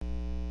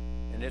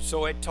And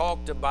so it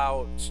talked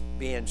about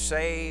being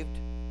saved,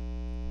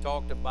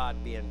 talked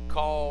about being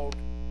called,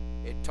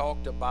 it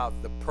talked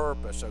about the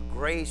purpose, a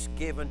grace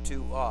given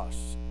to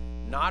us,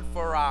 not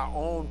for our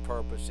own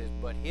purposes,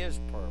 but His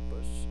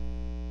purpose.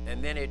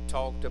 And then it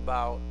talked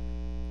about,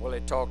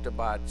 it talked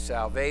about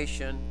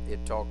salvation,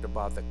 it talked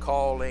about the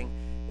calling,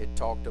 it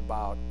talked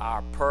about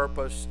our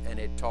purpose, and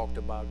it talked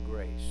about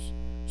grace.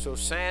 So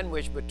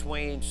sandwiched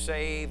between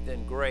saved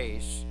and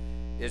grace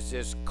is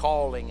this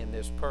calling and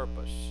this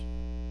purpose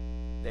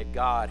that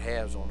God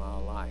has on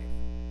our life.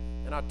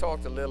 And I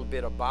talked a little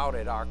bit about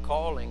it. Our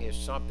calling is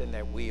something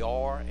that we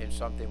are and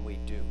something we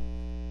do.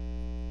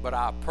 But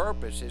our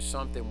purpose is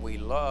something we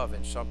love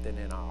and something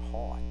in our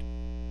heart.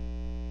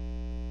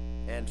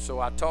 And so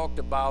I talked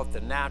about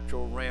the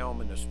natural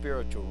realm and the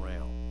spiritual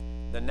realm.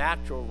 The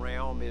natural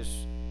realm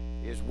is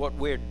what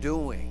we're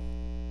doing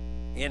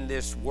in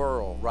this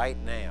world right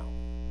now.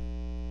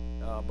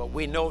 But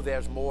we know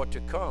there's more to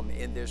come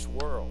in this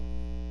world.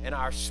 And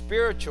our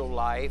spiritual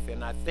life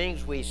and our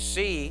things we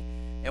see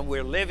and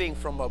we're living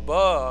from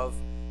above,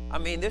 I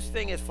mean, this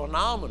thing is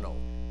phenomenal.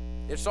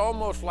 It's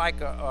almost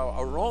like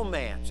a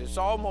romance. It's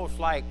almost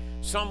like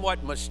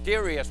somewhat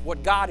mysterious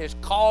what God is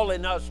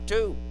calling us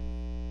to.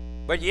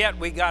 But yet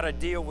we got to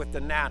deal with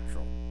the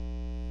natural.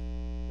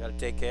 Got to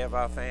take care of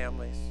our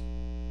families.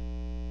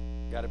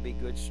 Got to be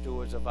good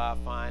stewards of our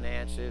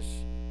finances.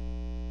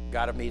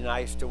 Got to be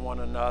nice to one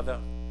another.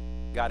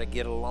 Got to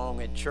get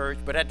along in church.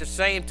 But at the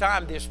same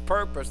time, this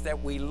purpose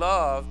that we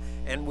love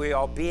and we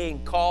are being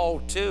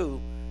called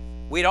to,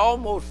 we'd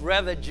almost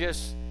rather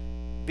just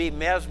be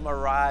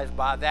mesmerized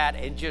by that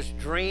and just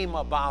dream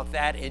about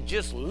that and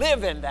just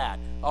live in that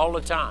all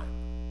the time.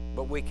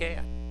 But we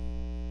can't.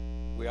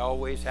 We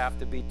always have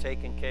to be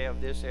taking care of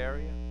this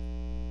area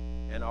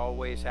and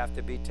always have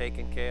to be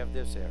taking care of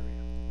this area.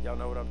 Y'all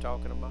know what I'm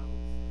talking about?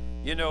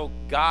 You know,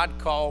 God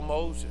called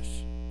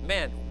Moses.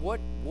 Man,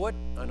 what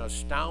an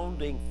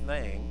astounding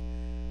thing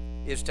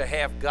is to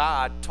have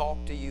God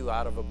talk to you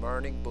out of a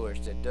burning bush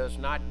that does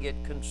not get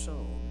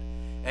consumed.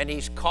 And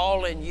He's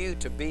calling you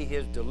to be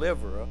His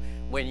deliverer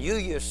when you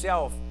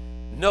yourself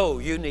know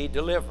you need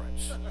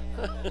deliverance.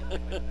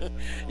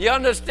 You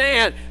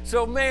understand?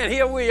 So, man,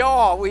 here we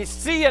are. We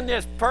see in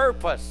this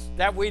purpose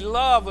that we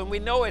love and we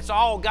know it's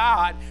all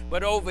God,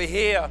 but over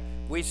here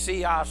we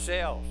see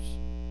ourselves.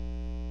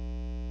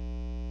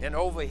 And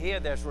over here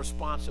there's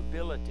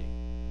responsibility.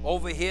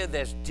 Over here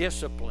there's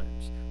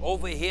disciplines.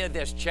 Over here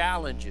there's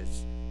challenges.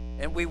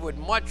 And we would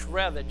much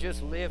rather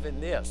just live in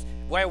this,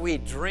 where we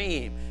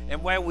dream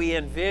and where we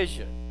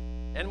envision.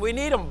 And we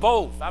need them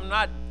both. I'm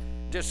not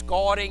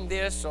discarding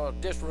this or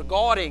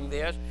disregarding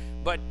this,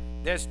 but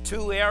there's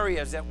two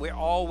areas that we're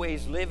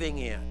always living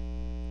in.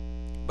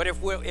 But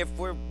if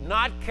we're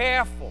not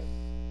careful,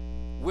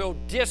 we'll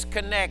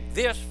disconnect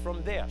this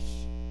from this.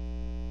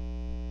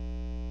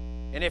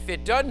 And if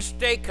it doesn't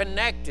stay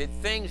connected,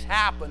 things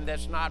happen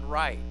that's not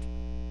right.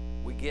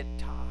 We get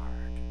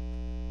tired.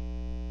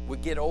 We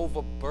get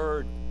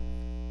overburdened.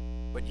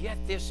 But yet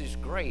this is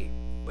great.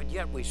 But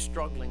yet we're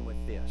struggling with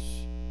this.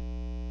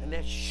 And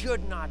there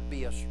should not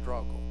be a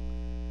struggle.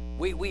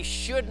 We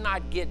should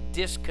not get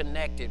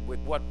disconnected with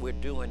what we're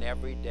doing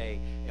every day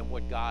and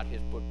what God has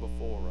put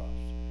before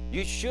us.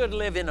 You should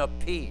live in a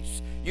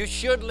peace. You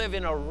should live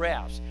in a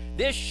rest.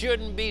 This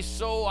shouldn't be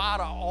so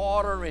out of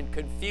order and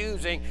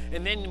confusing,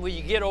 and then when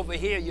you get over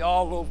here, you're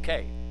all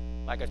okay.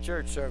 Like a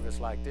church service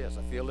like this.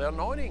 I feel the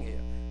anointing here.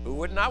 Who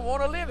would not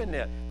want to live in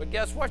there? But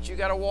guess what? You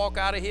got to walk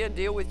out of here and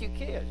deal with your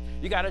kids.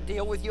 You got to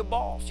deal with your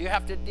boss. You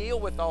have to deal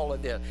with all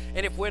of this.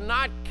 And if we're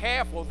not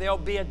careful, there'll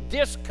be a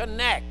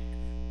disconnect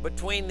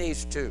between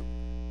these two.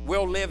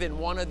 We'll live in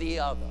one or the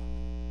other.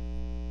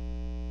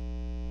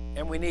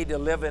 And we need to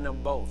live in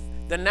them both.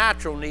 The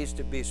natural needs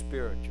to be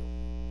spiritual.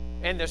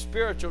 And the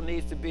spiritual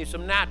needs to be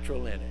some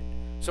natural in it.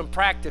 Some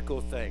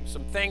practical things.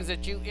 Some things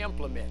that you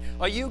implement.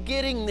 Are you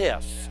getting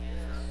this?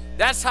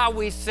 That's how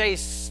we stay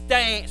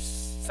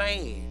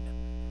sane.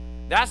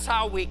 That's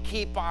how we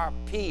keep our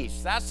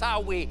peace. That's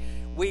how we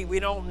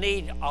don't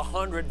need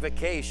 100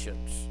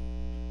 vacations.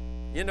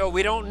 You know,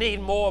 we don't need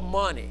more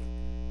money.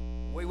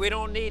 We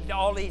don't need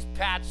all these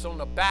pats on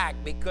the back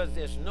because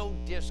there's no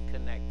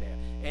disconnect there.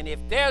 And if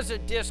there's a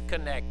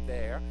disconnect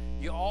there,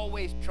 you're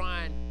always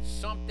trying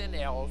something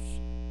else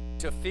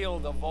to fill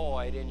the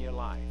void in your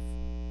life.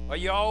 Or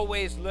you're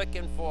always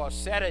looking for a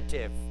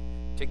sedative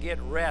to get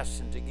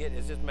rest and to get,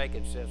 is this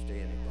making sense to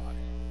anybody?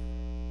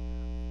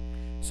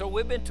 So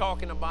we've been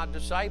talking about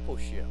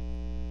discipleship.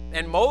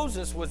 And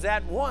Moses was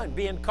that one,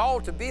 being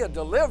called to be a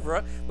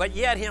deliverer, but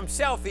yet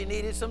himself he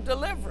needed some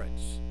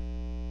deliverance.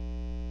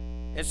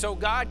 And so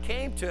God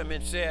came to him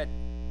and said,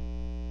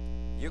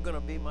 you're going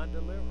to be my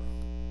deliverer.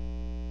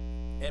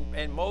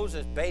 And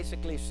Moses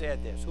basically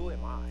said this, who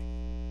am I?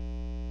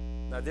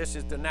 Now this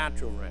is the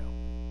natural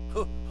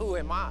realm. Who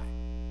am I?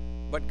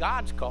 But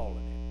God's calling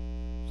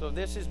him. So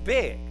this is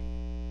big.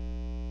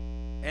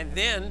 And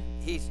then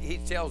he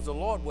tells the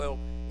Lord, well,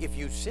 if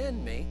you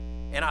send me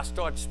and I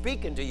start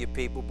speaking to you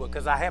people,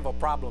 because I have a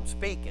problem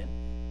speaking,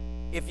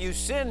 if you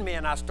send me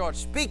and I start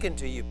speaking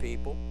to you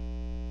people,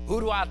 who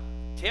do I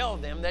tell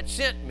them that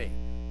sent me?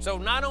 So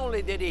not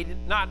only did he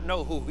not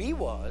know who he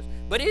was,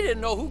 but he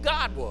didn't know who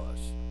God was.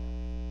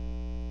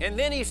 And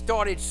then he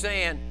started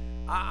saying,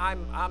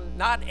 I'm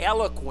not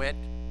eloquent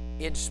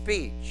in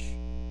speech.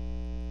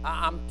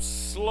 I'm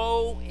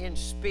slow in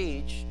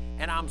speech,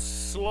 and I'm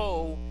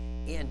slow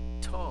in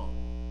tongue.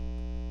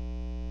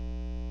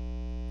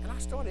 And I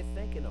started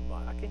thinking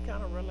about it. I can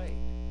kind of relate.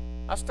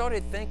 I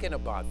started thinking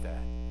about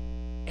that.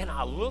 And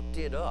I looked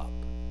it up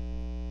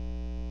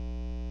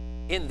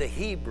in the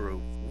Hebrew,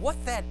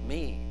 what that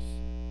means.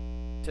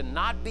 To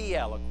not be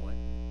eloquent,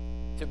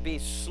 to be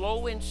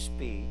slow in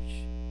speech,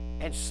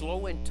 and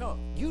slow in tongue.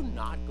 You're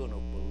not going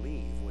to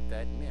believe what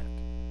that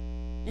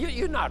meant.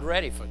 You're not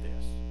ready for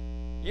this.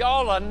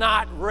 Y'all are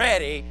not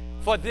ready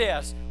for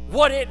this.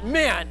 What it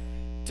meant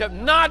to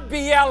not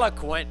be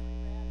eloquent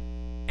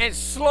and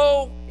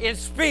slow in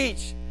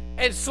speech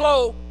and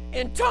slow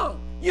in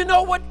tongue. You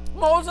know what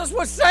Moses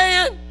was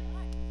saying?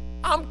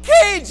 I'm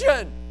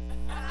Cajun.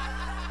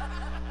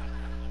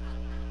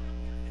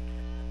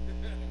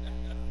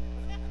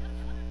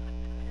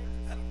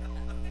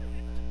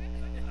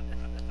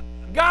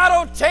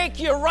 God will take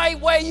you right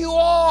where you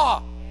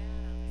are.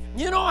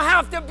 You don't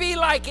have to be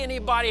like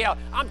anybody else.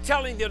 I'm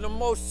telling you, the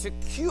most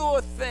secure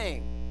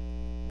thing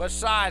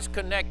besides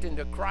connecting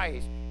to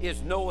Christ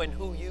is knowing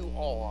who you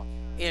are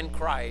in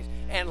Christ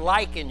and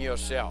liking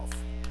yourself.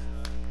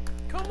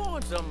 Come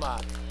on,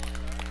 somebody.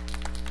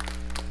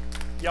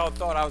 Y'all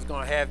thought I was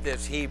going to have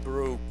this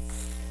Hebrew.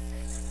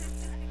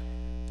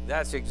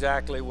 That's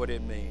exactly what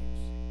it means.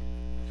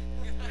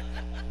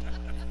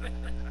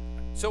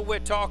 So we're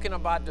talking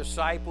about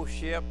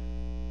discipleship,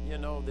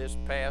 this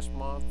past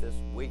month, this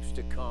weeks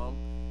to come.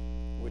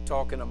 We're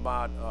talking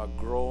about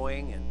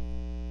growing and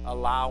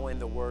allowing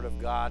the Word of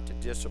God to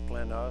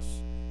discipline us.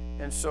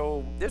 And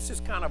so this is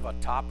kind of a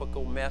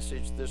topical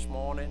message this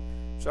morning.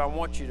 So I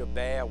want you to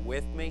bear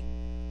with me.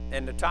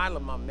 And the title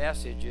of my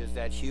message is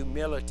that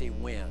humility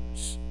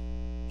wins.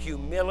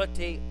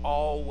 Humility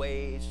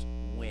always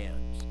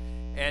wins.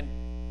 And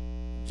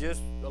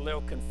just a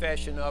little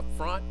confession up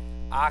front,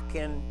 I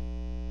can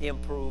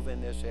improve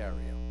in this area.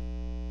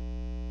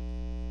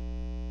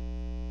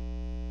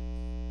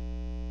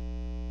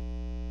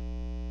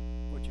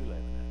 What you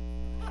laughing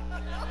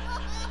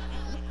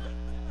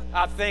at?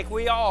 I think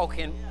we all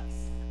can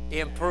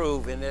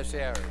improve in this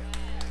area.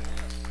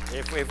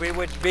 If we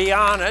would be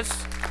honest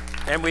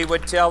and we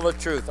would tell the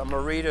truth. I'm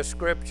going to read a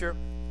scripture,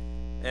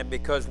 and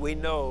because we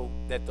know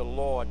that the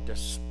Lord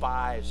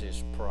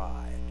despises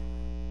pride.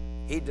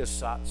 He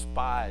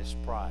despises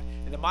pride.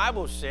 And the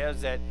Bible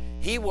says that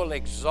He will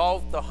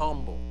exalt the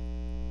humble.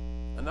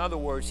 In other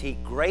words, He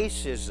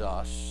graces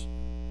us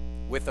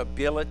with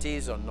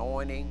abilities,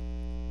 anointing,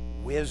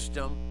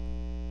 wisdom.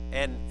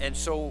 And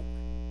so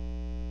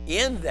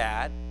in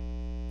that,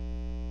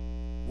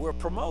 we're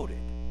promoted.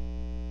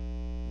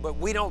 But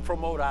we don't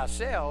promote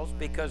ourselves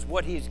because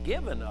what He's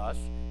given us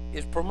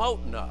is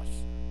promoting us.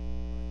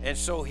 And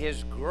so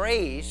His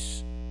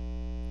grace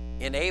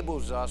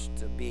enables us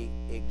to be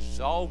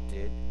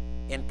exalted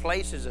in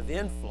places of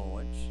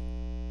influence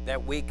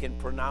that we can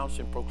pronounce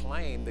and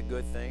proclaim the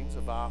good things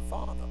of our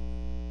Father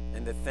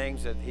and the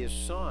things that His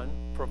Son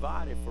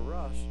provided for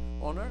us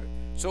on earth.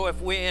 So if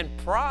we're in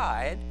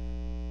pride,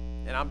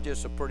 and I'm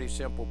just a pretty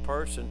simple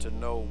person to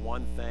know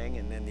one thing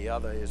and then the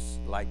other is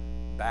like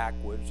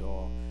backwards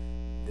or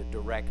the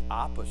direct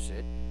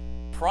opposite,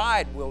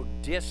 pride will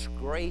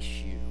disgrace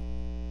you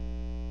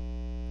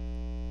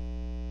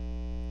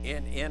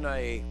in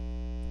a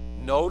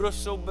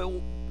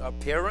noticeable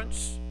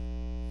appearance,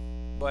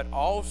 but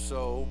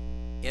also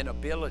in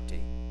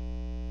ability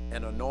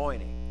and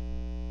anointing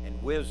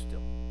and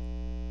wisdom.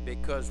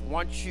 Because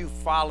once you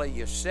follow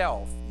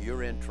yourself,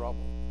 you're in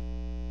trouble.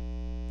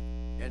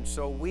 And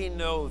so we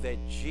know that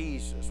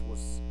Jesus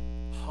was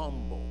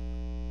humble.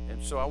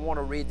 And so I want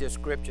to read this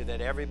scripture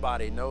that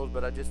everybody knows,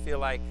 but I just feel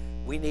like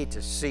we need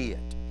to see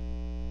it.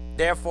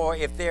 Therefore,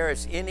 if there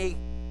is any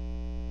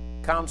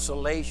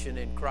consolation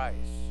in Christ,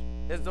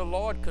 has the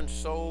Lord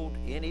consoled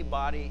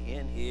anybody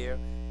in here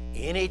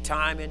any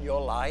time in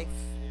your life?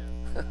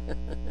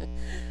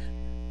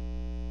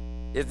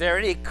 Is there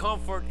any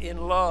comfort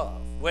in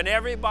love? When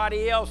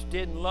everybody else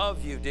didn't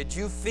love you, did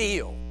you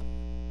feel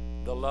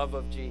the love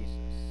of Jesus?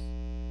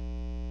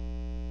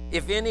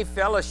 If any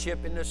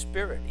fellowship in the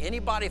Spirit,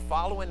 anybody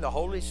following the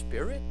Holy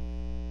Spirit?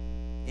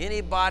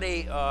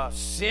 Anybody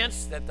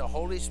sense that the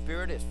Holy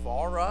Spirit is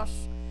for us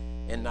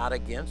and not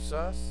against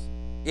us?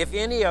 If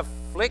any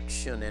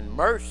affliction and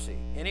mercy,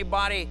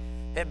 anybody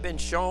have been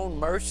shown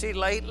mercy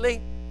lately?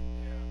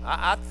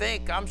 I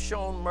think I'm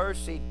shown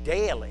mercy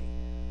daily.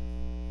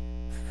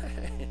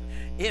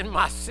 In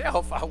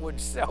myself, I would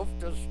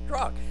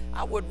self-destruct.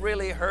 I would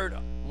really hurt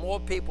more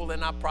people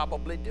than I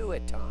probably do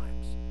at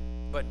times.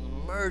 But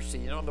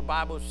mercy, the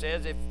Bible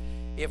says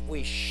if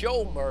we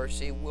show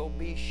mercy, we'll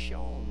be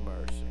shown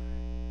mercy.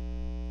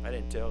 I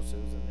didn't tell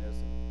Susan this,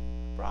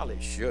 and probably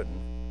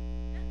shouldn't.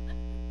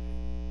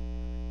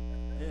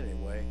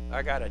 Anyway,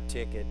 I got a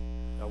ticket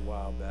a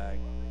while back.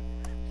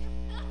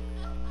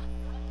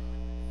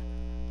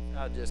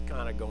 I was just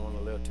kind of going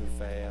a little too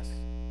fast.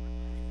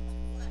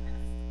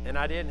 And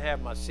I didn't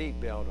have my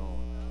seatbelt on.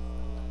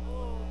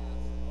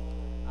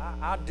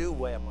 I do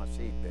wear my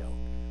seatbelt,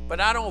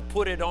 but I don't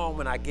put it on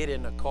when I get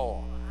in the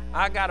car.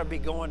 I got to be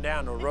going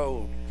down the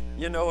road.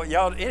 You know,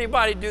 y'all,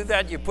 anybody do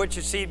that? You put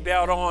your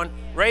seatbelt on.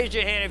 Raise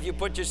your hand if you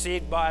put your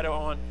seatbelt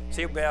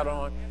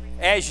on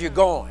as you're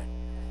going.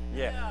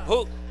 Yeah.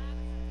 Who?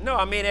 No,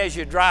 I mean as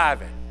you're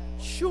driving.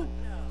 Shoot.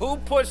 Who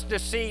puts the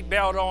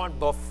seatbelt on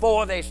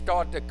before they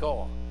start the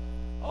car?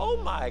 Oh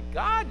my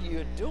God,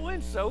 you're doing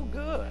so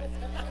good.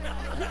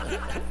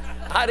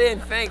 I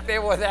didn't think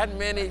there were that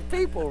many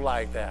people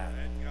like that.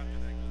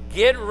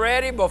 Get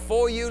ready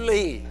before you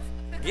leave.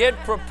 Get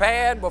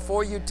prepared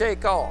before you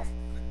take off.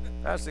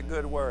 That's a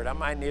good word. I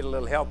might need a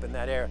little help in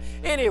that area.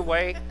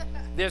 Anyway,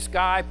 this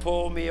guy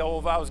pulled me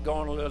over. I was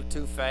going a little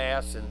too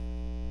fast, and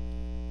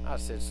I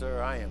said, "Sir,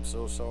 I am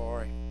so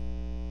sorry."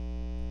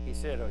 He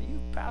said, "Are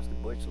you Pastor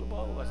Butch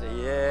LaBauve?" I said,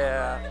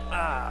 "Yeah."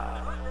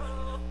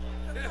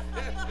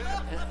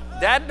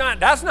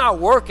 That's not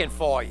working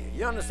for you.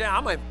 You understand?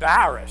 I'm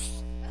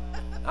embarrassed.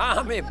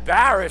 I'm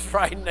embarrassed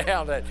right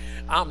now that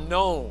I'm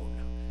known.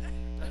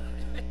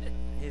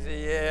 He said,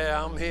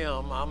 "Yeah, I'm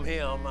him.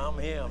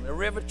 The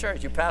River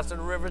Church. You pastor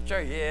the River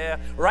Church?" "Yeah."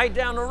 "Right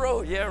down the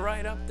road?" "Yeah,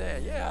 right up there."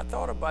 "Yeah, I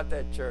thought about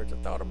that church. I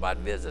thought about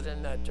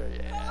visiting that church."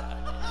 "Yeah."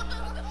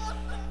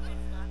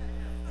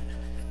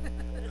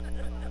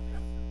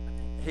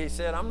 He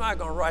said, "I'm not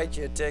going to write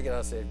you a ticket."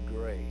 I said,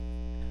 "Great."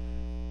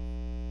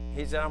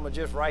 He said, "I'm going to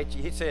just write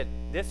you." He said,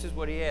 this is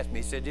what he asked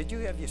me. He said, "Did you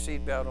have your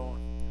seatbelt on?"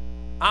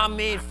 I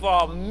mean,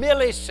 for a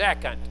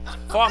millisecond,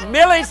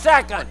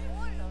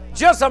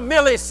 just a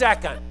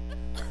millisecond,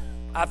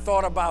 I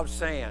thought about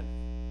saying,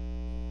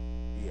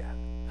 "Yeah."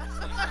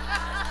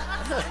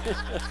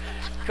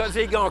 Because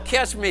he's going to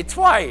catch me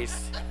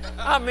twice.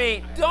 I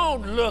mean,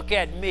 don't look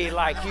at me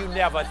like you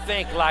never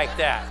think like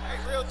that. Hey,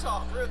 real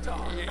talk.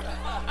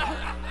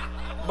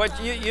 But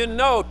you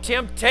know,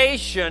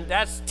 temptation,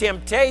 that's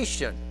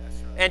temptation.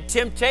 And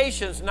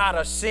temptation's not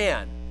a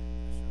sin.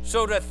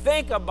 So to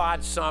think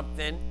about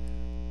something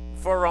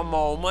for a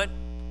moment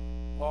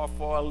or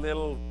for a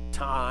little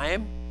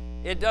time,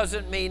 it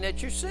doesn't mean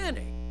that you're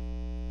sinning.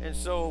 And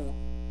so,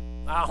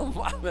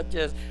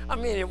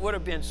 it would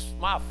have been,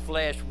 my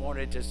flesh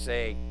wanted to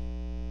say,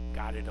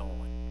 "Got it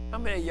on." How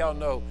many of y'all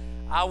know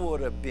I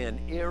would have been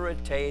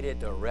irritated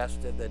the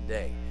rest of the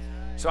day?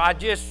 So I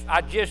just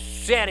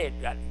said it.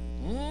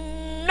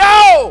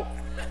 No!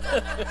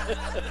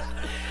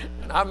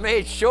 I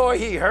made sure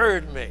he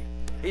heard me.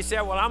 He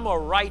said, "Well, I'm going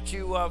to write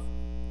you up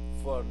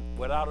for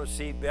without a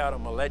seatbelt.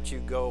 I'm going to let you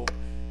go,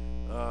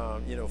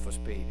 for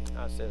speeding."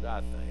 I said,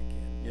 "I thank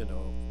you."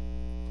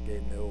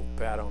 Gave me a little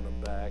pat on the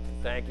back.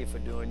 And thank you for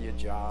doing your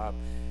job.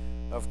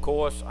 Of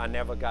course, I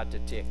never got the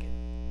ticket.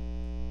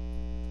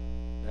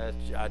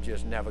 I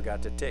just never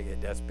got the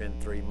ticket. That's been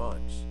 3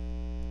 months.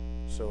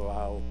 So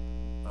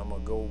I'm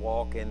going to go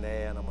walk in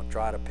there and I'm going to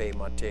try to pay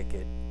my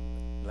ticket.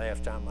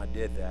 Last time I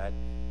did that,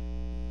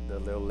 the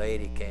little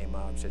lady came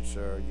out and said,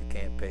 "Sir, you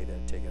can't pay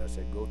that ticket." I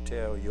said, "Go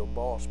tell your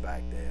boss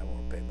back there I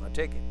want to pay my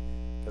ticket."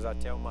 Because I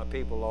tell my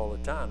people all the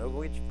time,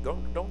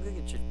 don't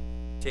get your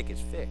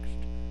tickets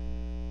fixed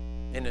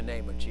in the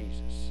name of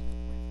Jesus.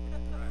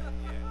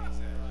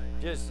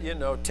 Just,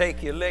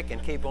 take your lick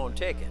and keep on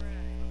ticking.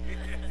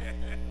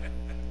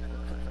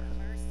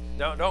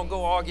 Don't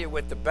go argue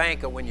with the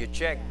banker when your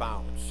check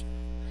bounced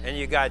and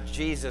you got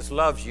 "Jesus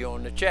loves you"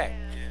 on the check.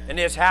 And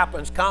this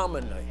happens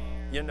commonly.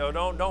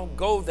 Don't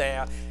go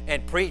there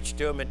and preach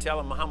to them and tell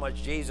them how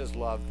much Jesus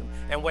loves them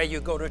and where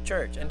you go to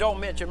church. And don't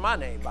mention my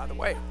name, by the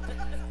way.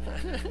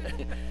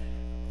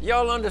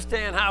 Y'all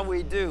understand how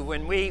we do.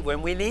 When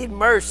we need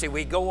mercy,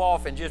 we go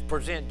off and just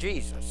present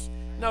Jesus.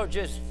 No,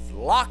 just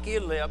lock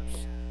your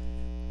lips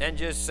and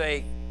just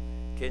say,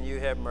 "Can you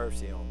have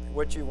mercy on me?"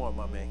 What you want,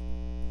 mommy?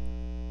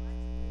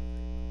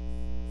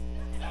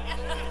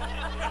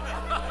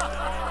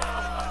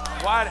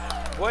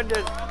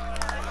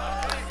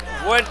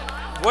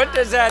 What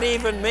does that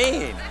even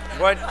mean?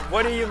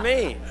 What do you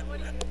mean?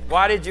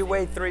 Why did you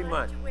wait 3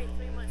 months?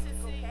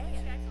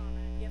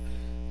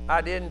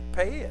 I didn't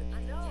pay it.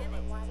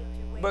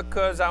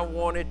 Because I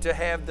wanted to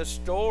have the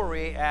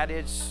story at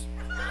its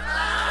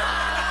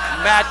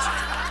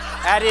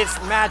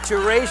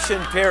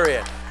maturation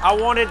period. I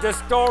wanted the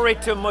story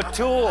to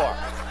mature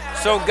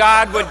so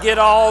God would get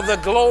all the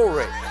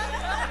glory.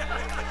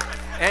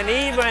 And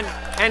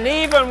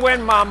even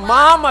when my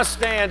mama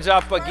stands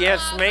up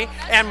against me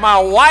and my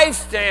wife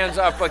stands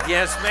up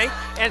against me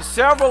and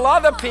several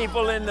other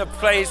people in the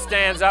place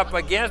stands up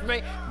against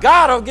me,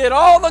 God will get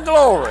all the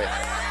glory.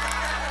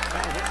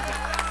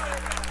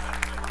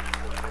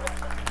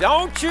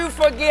 Don't you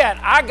forget,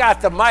 I got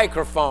the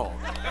microphone.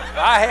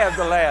 I have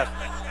the last.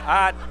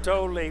 I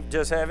totally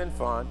just having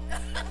fun.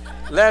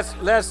 Let's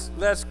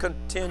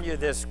continue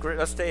this.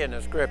 Let's stay in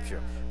the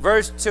scripture.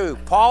 Verse 2,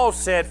 Paul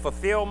said,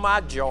 "Fulfill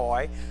my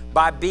joy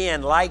by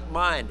being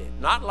like-minded."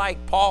 Not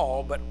like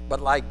Paul,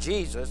 but like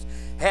Jesus,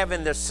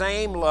 having the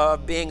same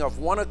love, being of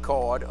one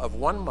accord, of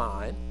one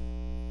mind.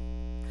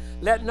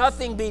 Let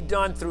nothing be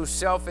done through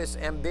selfish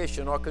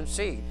ambition or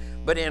conceit,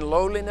 but in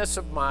lowliness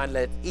of mind,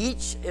 let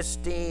each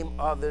esteem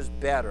others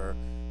better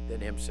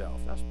than himself.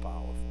 That's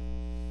powerful.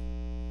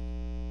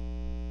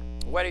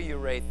 What do you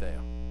rate there?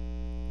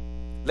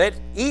 Let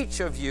each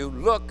of you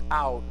look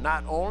out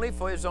not only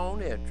for his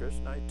own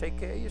interest, now take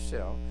care of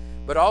yourself,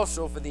 but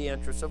also for the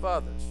interests of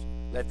others.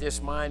 Let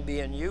this mind be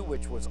in you,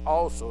 which was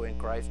also in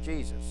Christ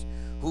Jesus,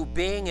 who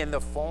being in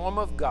the form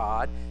of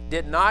God,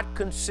 did not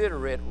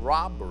consider it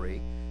robbery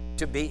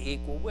to be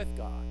equal with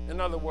God.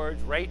 In other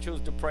words,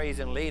 Rachel's the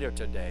praising leader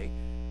today,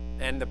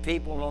 and the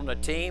people on the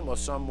team are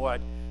somewhat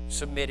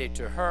submitted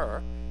to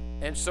her.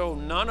 And so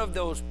none of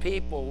those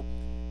people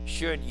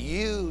should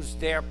use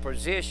their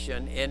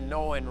position in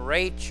knowing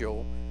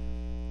Rachel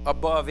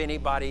above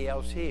anybody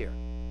else here.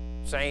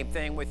 Same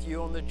thing with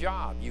you on the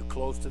job. You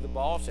close to the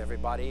boss,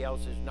 everybody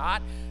else is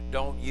not.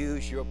 Don't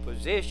use your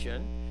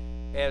position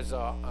as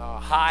a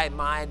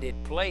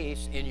high-minded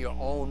place in your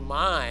own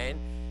mind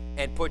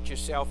and put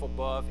yourself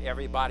above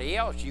everybody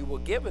else. You were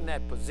given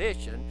that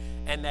position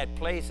and that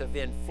place of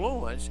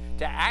influence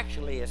to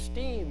actually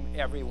esteem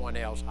everyone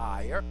else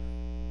higher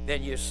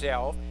than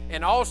yourself,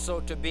 and also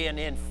to be an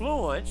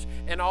influence,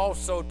 and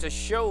also to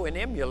show and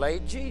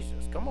emulate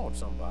Jesus. Come on,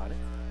 somebody.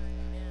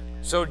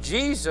 So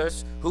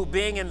Jesus, who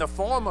being in the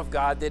form of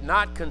God, did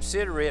not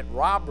consider it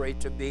robbery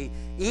to be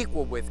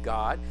equal with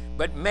God,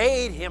 but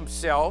made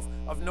himself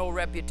of no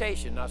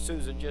reputation. Now,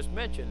 Susan just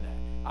mentioned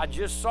that. I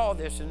just saw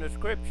this in the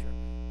scripture.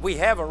 We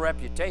have a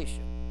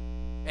reputation,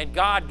 and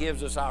God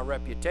gives us our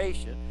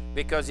reputation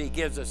because he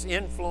gives us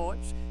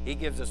influence, he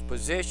gives us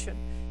position,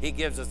 he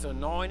gives us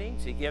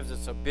anointings, he gives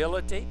us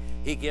ability,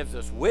 he gives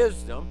us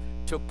wisdom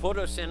to put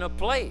us in a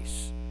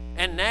place.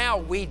 And now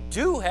we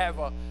do have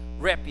a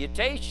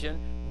reputation,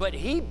 but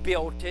he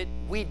built it,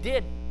 we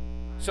didn't.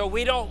 So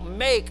we don't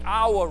make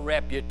our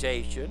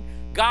reputation.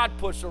 God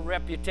puts a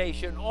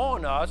reputation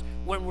on us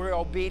when we're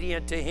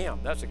obedient to him.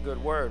 That's a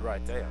good word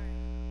right there.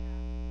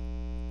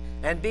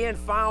 And being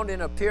found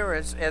in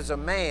appearance as a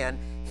man,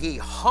 he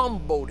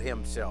humbled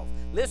himself.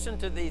 Listen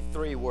to these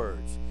three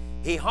words.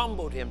 He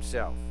humbled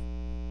himself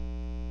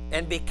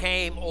and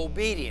became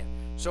obedient.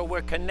 So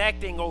we're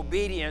connecting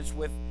obedience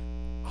with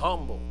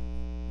humble,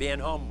 being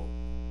humble.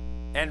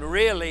 And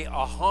really,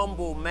 a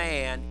humble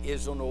man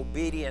is an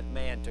obedient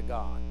man to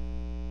God.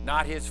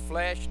 Not his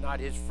flesh,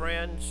 not his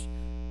friends.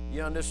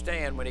 You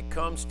understand, when it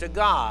comes to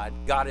God,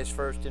 God is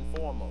first and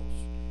foremost.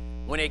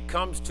 When it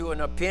comes to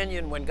an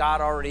opinion, when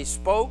God already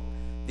spoke,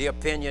 the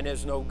opinion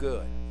is no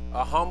good.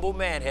 A humble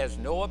man has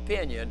no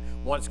opinion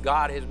once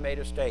God has made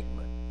a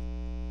statement.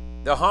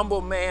 The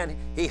humble man,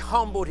 he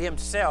humbled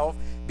himself,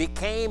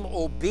 became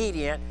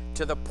obedient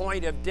to the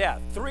point of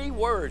death. Three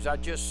words I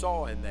just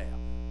saw in there.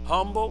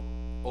 Humble,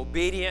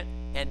 obedient,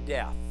 and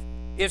death.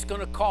 It's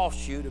going to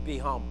cost you to be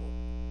humble.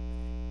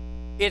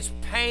 It's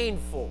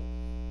painful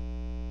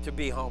to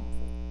be humble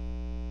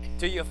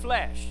to your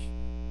flesh.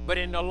 But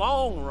in the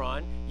long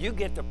run, you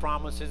get the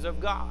promises of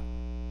God.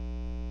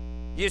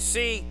 You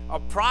see, a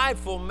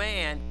prideful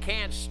man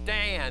can't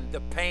stand the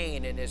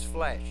pain in his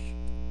flesh.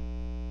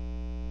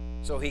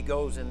 So he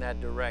goes in that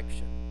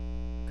direction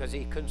because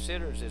he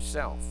considers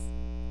himself.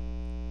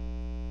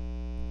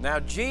 Now,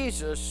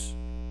 Jesus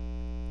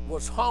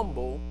was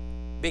humble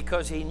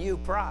because he knew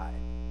pride.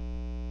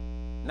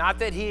 Not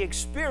that he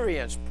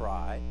experienced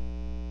pride,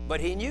 but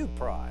he knew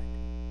pride.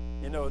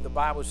 You know, the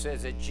Bible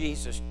says that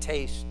Jesus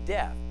tastes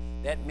death.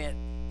 That meant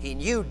he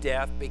knew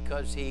death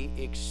because he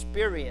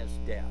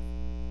experienced death.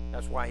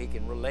 That's why he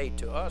can relate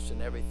to us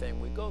in everything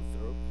we go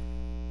through.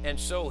 And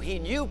so he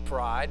knew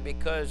pride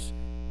because,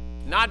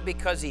 not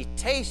because he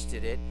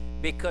tasted it,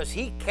 because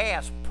he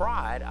cast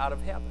pride out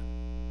of heaven.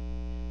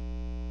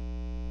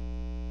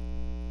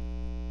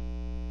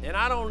 And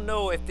I don't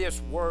know if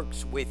this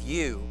works with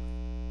you,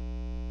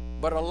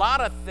 but a lot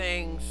of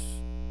things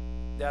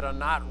that are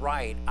not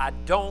right, I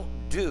don't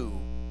do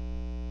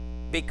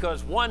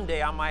because one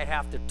day I might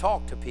have to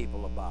talk to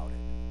people about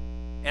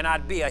it. And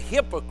I'd be a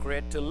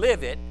hypocrite to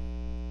live it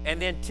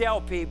and then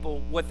tell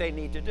people what they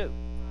need to do.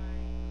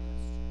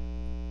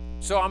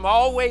 So I'm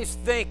always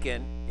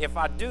thinking, if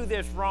I do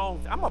this wrong,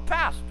 I'm a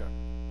pastor.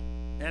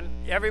 And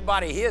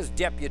everybody here is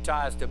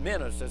deputized to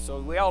minister,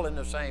 so we're all in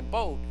the same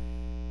boat.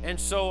 And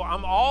so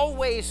I'm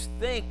always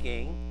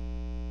thinking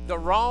the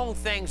wrong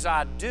things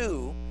I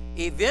do,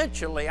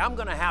 eventually I'm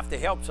going to have to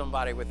help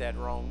somebody with that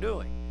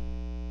wrongdoing.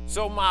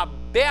 So my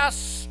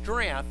best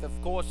strength, of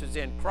course, is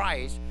in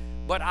Christ,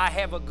 but I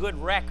have a good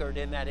record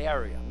in that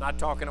area. I'm not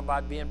talking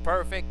about being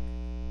perfect.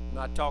 I'm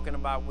not talking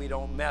about we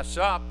don't mess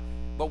up.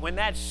 But when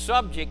that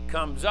subject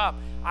comes up,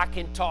 I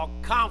can talk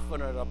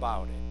confident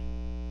about it.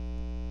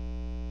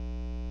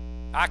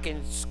 I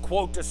can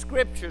quote the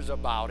scriptures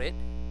about it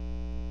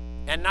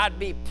and not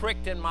be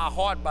pricked in my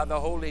heart by the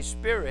Holy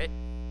Spirit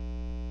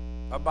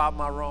about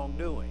my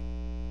wrongdoing.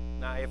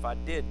 Now, if I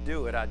did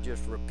do it, I'd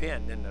just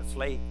repent and the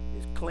slate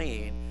is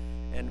clean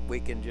and we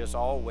can just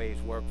always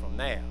work from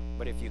there.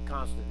 But if you're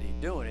constantly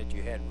doing it,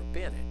 you hadn't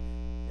repented.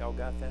 Y'all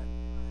got that?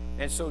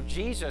 And so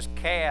Jesus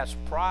cast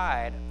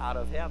pride out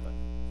of heaven.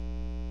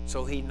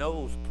 So he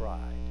knows pride.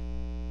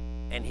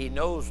 And he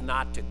knows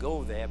not to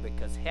go there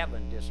because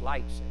heaven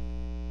dislikes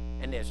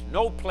it. And there's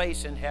no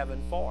place in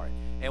heaven for it.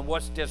 And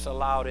what's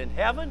disallowed in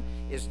heaven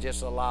is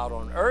disallowed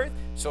on earth.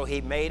 So he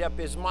made up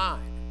his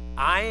mind.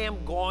 I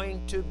am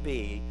going to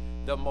be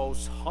the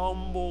most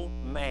humble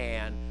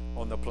man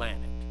on the planet.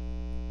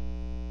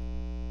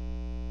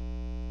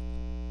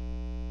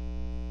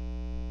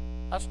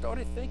 I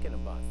started thinking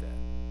about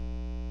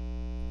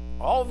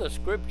that. All the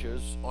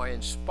scriptures are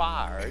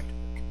inspired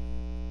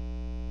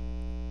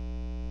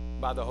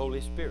by the Holy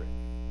Spirit.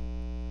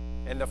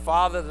 And the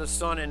Father, the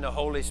Son, and the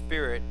Holy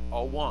Spirit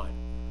are one.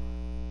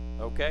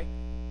 Okay?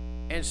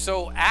 And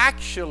so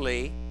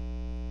actually,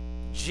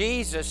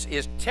 Jesus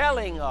is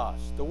telling us,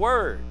 the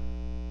Word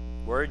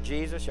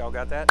Jesus, y'all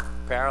got that?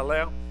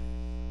 Parallel?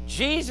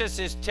 Jesus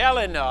is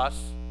telling us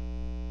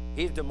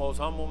he's the most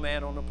humble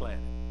man on the planet.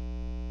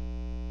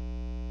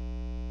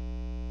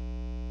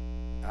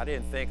 I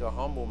didn't think a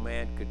humble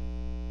man could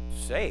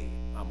say,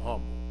 I'm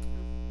humble.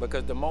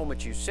 Because the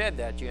moment you said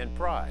that, you're in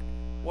pride.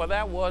 Well,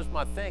 that was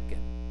my thinking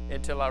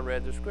until I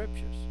read the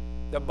scriptures.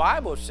 The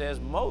Bible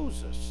says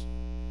Moses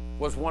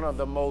was one of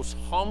the most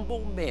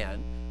humble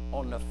men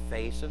on the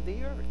face of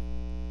the earth.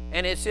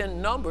 And it's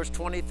in Numbers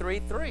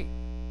 23:3.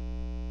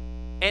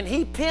 And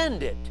he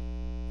penned it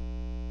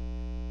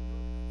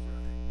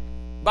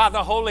by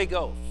the Holy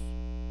Ghost.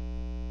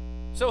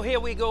 So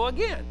here we go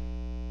again.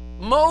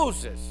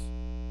 Moses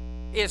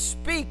is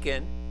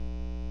speaking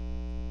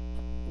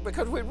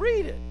because we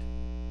read it.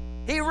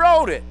 He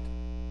wrote it.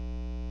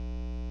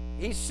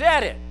 He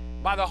said it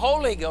by the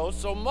Holy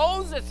Ghost. So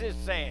Moses is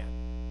saying,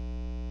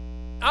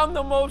 I'm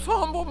the most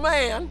humble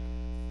man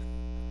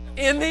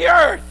in the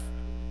earth.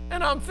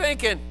 And I'm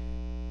thinking,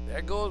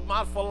 there goes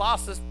my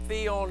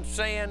philosophy on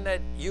saying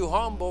that you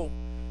humble.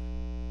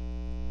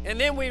 And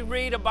then we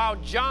read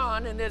about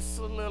John, and it's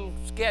a little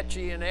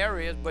sketchy in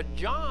areas, but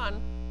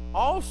John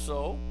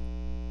also,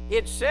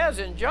 it says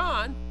in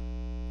John,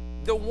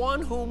 the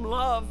one whom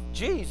loved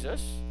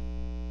Jesus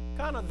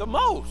kind of the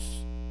most.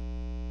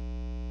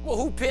 Well,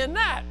 who penned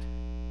that?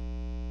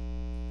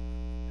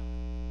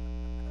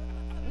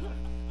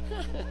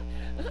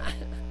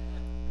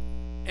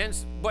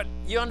 But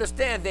you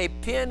understand, they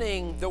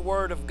penning the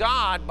Word of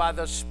God by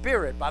the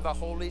Spirit, by the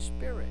Holy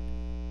Spirit.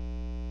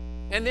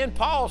 And then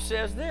Paul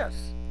says this,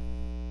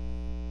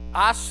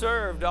 I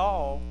served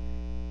all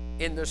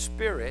in the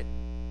spirit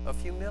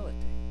of humility.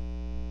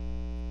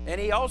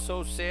 And he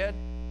also said,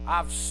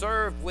 I've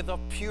served with a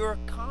pure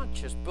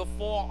conscience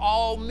before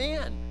all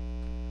men.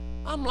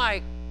 I'm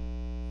like,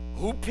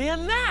 who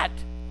penned that?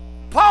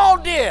 Paul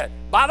did,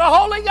 by the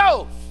Holy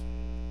Ghost.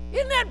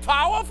 Isn't that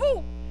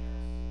powerful?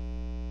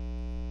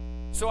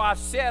 So I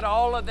said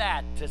all of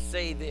that to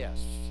say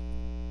this.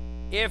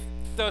 If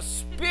the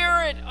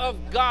Spirit of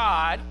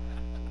God,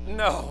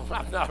 no,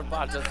 I'm not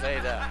about to say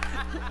that.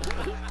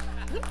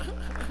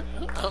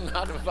 I'm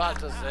not about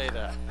to say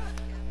that.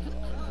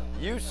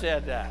 You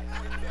said that.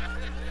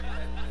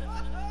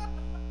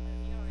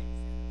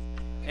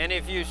 And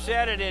if you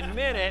said it in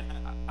minute,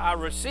 I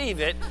receive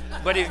it.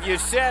 But if you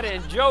said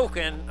it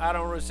joking, I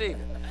don't receive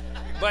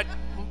it.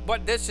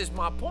 But this is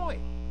my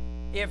point.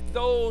 If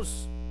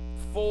those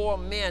 4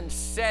 men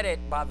said it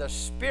by the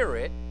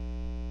Spirit,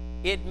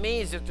 it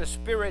means that the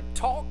Spirit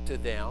talked to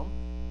them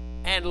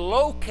and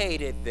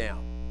located them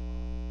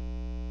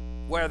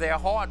where their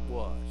heart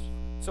was.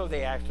 So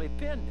they actually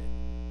penned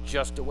it,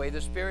 just the way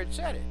the Spirit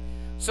said it.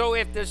 So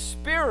if the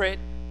Spirit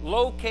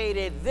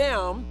located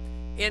them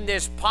in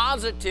this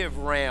positive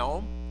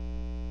realm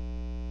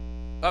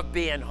of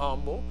being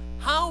humble,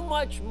 how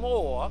much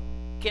more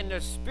can the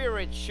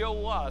Spirit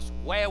show us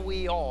where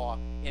we are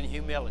in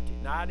humility?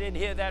 Now, I didn't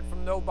hear that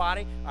from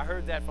nobody. I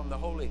heard that from the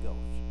Holy Ghost.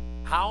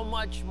 How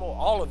much more?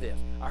 All of this,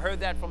 I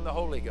heard that from the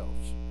Holy Ghost.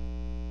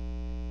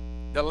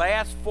 The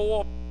last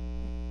 4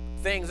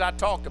 things I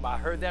talked about, I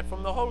heard that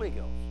from the Holy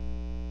Ghost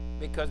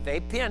because they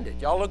penned it.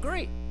 Y'all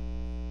agree?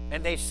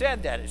 And they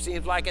said that. It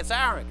seems like it's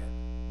arrogant,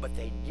 but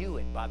they knew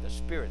it by the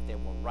Spirit. They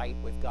were right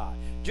with God.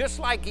 Just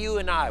like you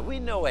and I, we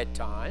know at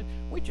times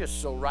we're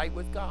just so right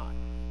with God.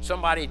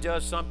 Somebody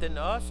does something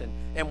to us,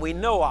 and we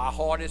know our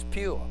heart is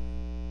pure.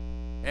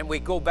 And we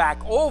go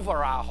back over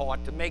our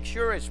heart to make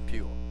sure it's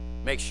pure.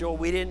 Make sure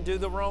we didn't do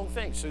the wrong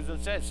thing.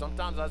 Susan said,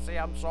 sometimes I say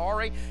I'm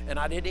sorry and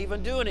I didn't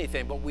even do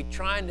anything, but we're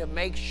trying to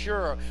make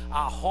sure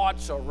our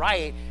hearts are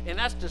right, and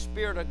that's the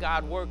Spirit of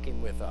God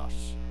working with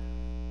us.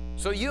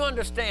 So you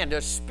understand,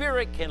 the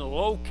Spirit can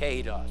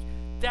locate us.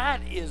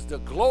 That is the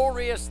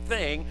glorious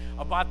thing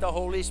about the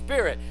Holy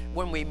Spirit.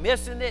 When we're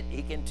missing it,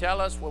 He can tell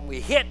us. When we're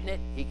hitting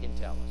it, He can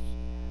tell us.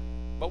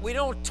 But we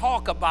don't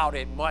talk about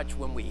it much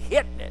when we're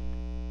hitting it.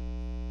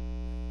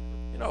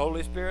 The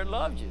Holy Spirit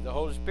loves you. The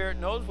Holy Spirit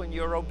knows when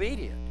you're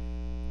obedient.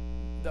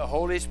 The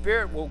Holy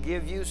Spirit will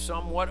give you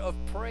somewhat of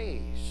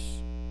praise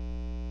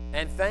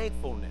and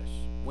thankfulness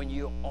when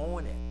you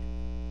own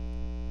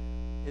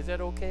it. Is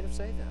that okay to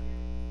say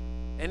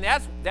that? And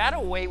that's that a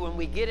way when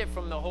we get it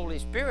from the Holy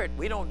Spirit,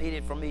 we don't need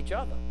it from each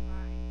other.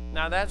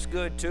 Now that's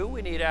good too.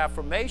 We need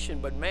affirmation,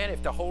 but man,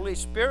 if the Holy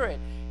Spirit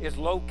is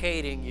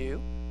locating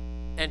you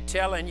and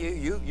telling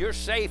you, you're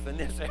safe in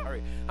this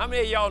area. How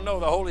many of y'all know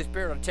the Holy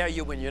Spirit will tell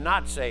you when you're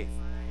not safe?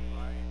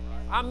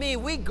 I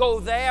mean, we go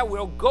there,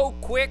 we'll go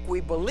quick,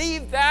 we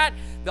believe that.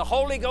 The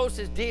Holy Ghost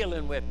is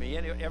dealing with me.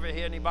 Ever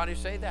hear anybody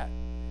say that?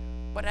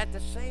 But at the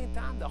same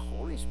time, the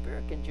Holy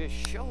Spirit can just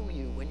show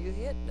you when you're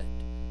hitting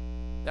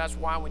it. That's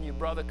why when your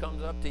brother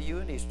comes up to you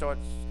and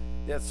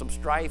there's some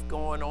strife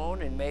going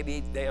on, and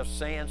maybe they're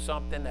saying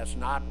something that's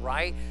not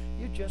right,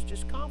 you're just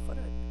as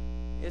confident.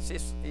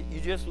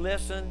 You just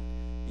listen,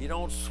 you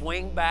don't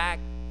swing back,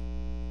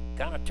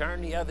 kind of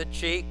turn the other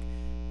cheek,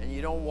 and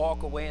you don't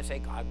walk away and say,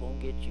 God won't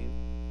get you.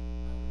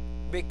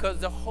 Because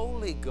the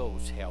Holy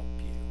Ghost helped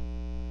you.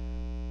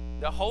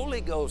 The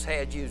Holy Ghost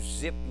had you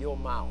zip your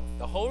mouth.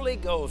 The Holy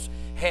Ghost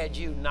had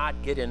you not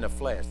get in the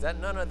flesh.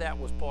 None of that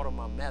was part of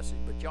my message,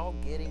 but y'all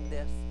getting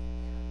this?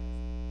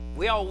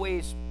 We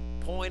always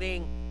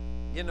pointing,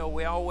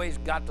 we always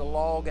got the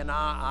log in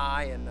our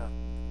eye, and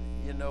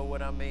you know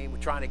what I mean? We're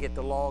trying to get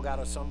the log out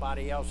of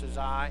somebody else's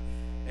eye,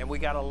 and we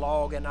got a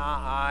log in our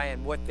eye,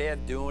 and what they're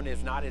doing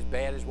is not as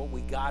bad as what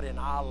we got in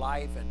our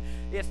life. And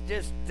it's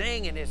this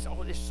thing, and it's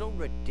so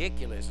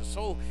ridiculous. It's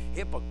so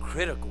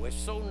hypocritical. It's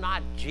so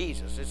not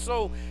Jesus. It's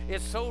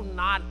so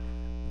not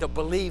the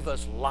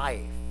believer's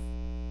life.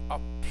 A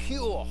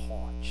pure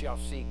heart shall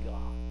see God.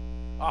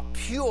 A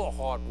pure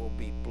heart will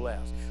be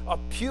blessed. A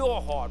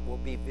pure heart will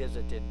be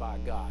visited by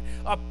God.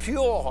 A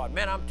pure heart.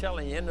 Man, I'm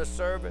telling you, in the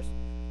service,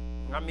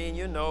 I mean,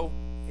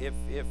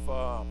 if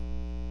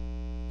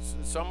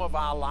some of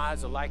our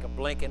lives are like a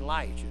blinking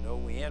light,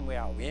 we in, we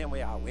out, we in,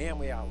 we out, we in,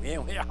 we out, we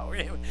in, we out, we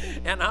in.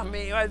 And I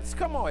mean, it's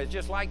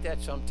just like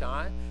that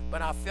sometimes.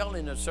 But I felt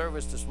in the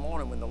service this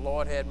morning when the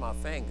Lord had my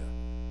finger.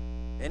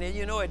 And then,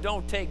 it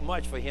don't take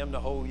much for him to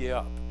hold you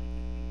up.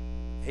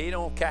 He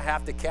don't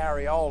have to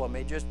carry all of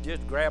me, just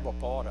grab a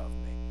part of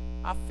me.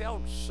 I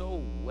felt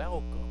so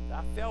welcomed.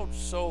 I felt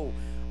so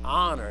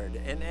honored.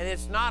 And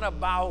it's not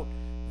about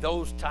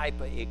those type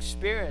of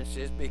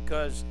experiences,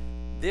 because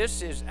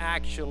this is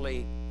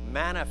actually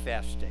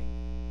manifesting.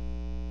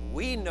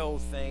 We know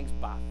things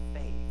by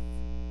faith,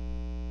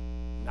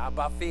 not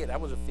by fear.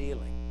 That was a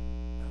feeling.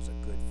 That was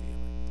a good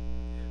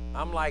feeling.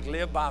 I'm like,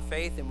 live by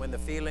faith, and when the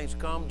feelings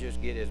come, just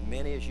get as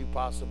many as you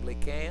possibly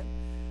can.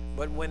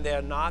 But when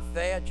they're not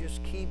there,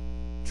 just keep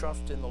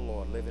trusting the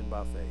Lord, living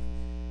by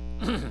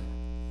faith.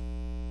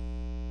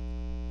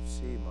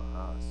 See my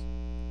house.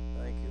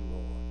 Thank you,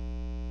 Lord.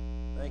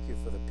 Thank you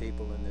for the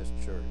people in this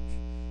church.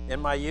 In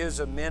my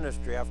years of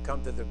ministry, I've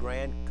come to the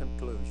grand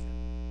conclusion.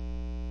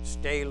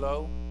 Stay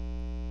low,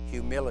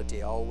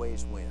 humility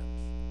always wins.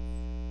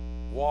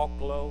 Walk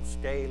low,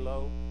 stay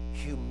low,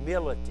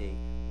 humility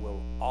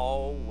will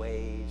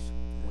always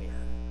win.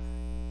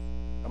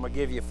 I'm going to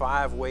give you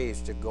 5 ways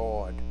to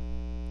guard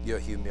your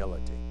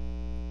humility.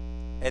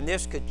 And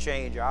this could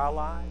change our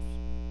lives.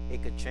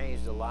 It could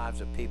change the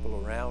lives of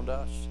people around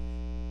us.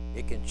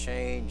 It can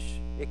change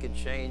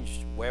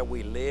where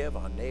we live,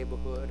 our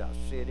neighborhood, our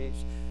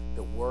cities,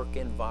 the work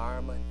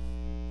environment.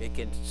 It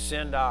can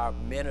send our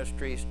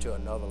ministries to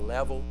another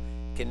level.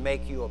 It can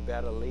make you a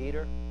better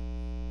leader.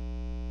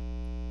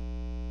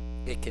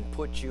 It can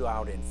put you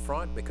out in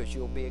front because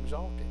you'll be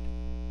exalted.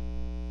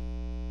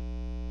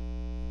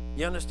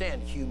 You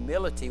understand?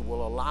 Humility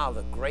will allow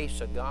the grace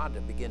of God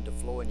to begin to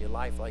flow in your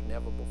life like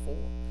never before.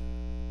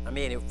 I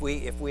mean, if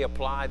we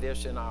apply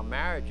this in our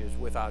marriages,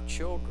 with our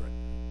children,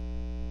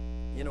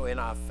 in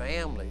our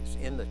families,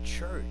 in the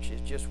church,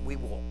 it's just, we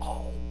will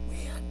all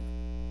win.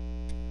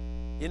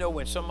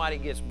 When somebody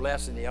gets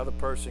blessed and the other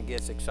person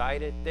gets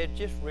excited, they're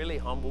just really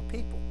humble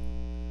people.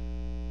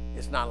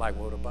 It's not like,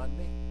 what about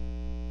me?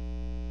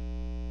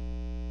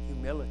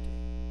 Humility.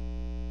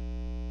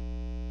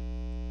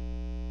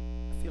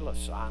 I feel a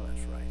silence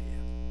right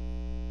here.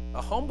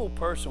 A humble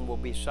person will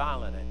be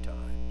silent at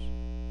times.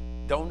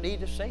 Don't need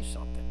to say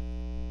something.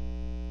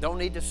 Don't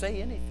need to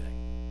say anything.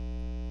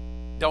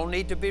 Don't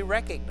need to be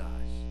recognized.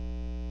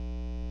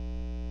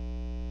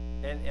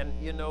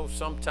 And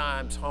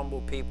sometimes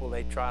humble people,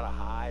 they try to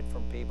hide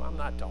from people. I'm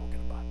not talking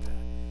about that.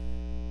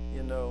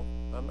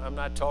 I'm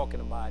not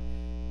talking about,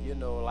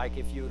 like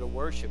if you're the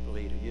worship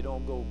leader, you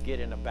don't go get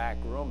in the back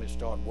room and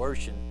start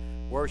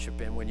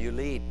worshiping when you're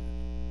leading.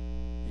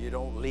 You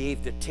don't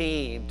leave the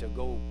team to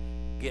go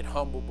get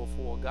humble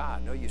before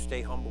God. No, you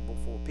stay humble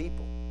before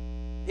people.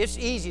 It's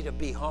easy to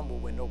be humble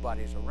when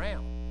nobody's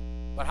around.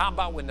 But how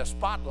about when the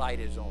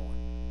spotlight is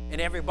on and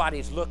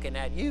everybody's looking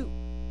at you?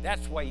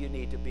 That's why you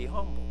need to be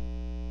humble.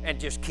 And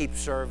just keep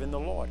serving the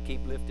Lord.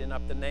 Keep lifting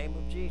up the name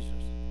of Jesus.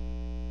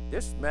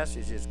 This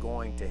message is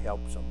going to help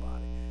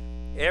somebody.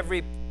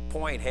 Every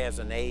point has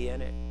an A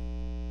in it.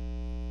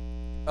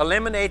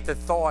 Eliminate the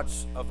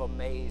thoughts of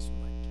amazement.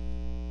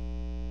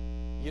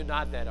 You're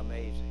not that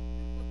amazing.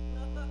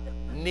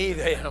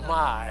 Neither am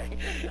I.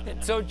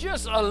 So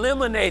just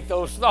eliminate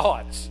those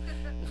thoughts.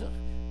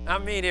 I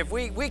mean, if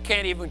we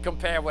can't even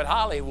compare with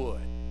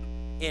Hollywood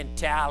in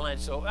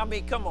talent. So, I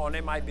mean, come on,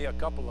 there might be a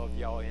couple of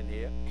y'all in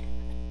here.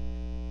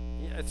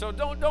 So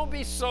don't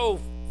be so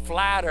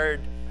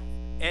flattered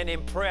and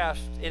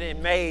impressed and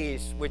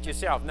amazed with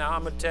yourself. Now,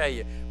 I'm going to tell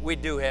you, we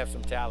do have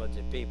some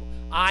talented people.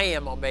 I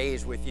am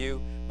amazed with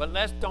you, but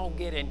let's don't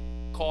get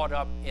caught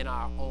up in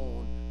our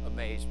own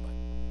amazement.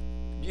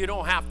 You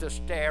don't have to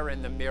stare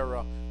in the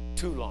mirror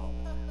too long.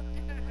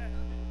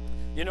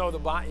 You know,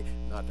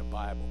 not the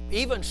Bible,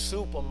 even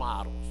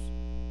supermodels,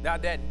 now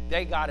that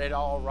they got it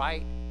all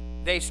right,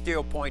 they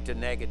still point to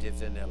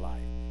negatives in their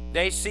life.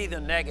 They see the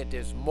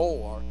negatives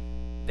more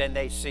than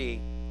they see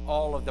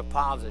all of the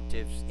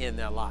positives in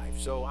their life.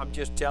 So I'm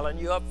just telling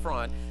you up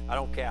front, I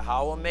don't care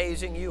how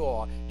amazing you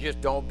are,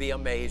 just don't be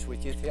amazed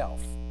with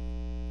yourself.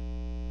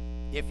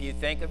 If you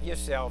think of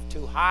yourself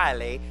too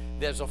highly,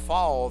 there's a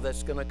fall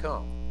that's going to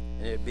come,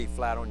 and it'll be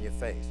flat on your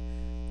face.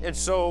 And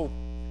so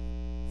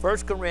 1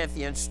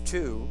 Corinthians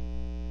 2,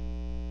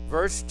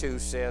 verse 2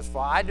 says,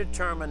 "For I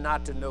determined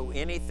not to know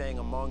anything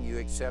among you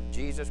except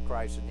Jesus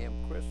Christ and Him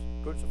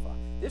crucified."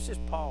 This is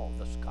Paul,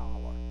 the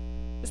scholar.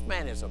 This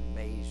man is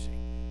amazing.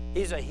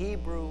 He's a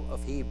Hebrew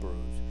of Hebrews.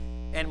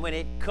 And when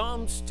it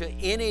comes to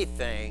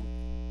anything,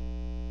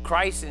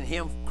 Christ and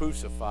Him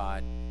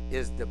crucified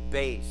is the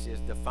base, is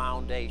the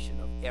foundation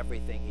of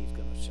everything he's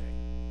going to say.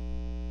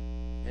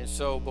 And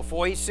so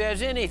before he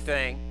says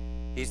anything,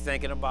 he's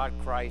thinking about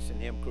Christ and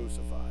Him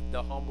crucified,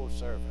 the humble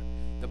servant,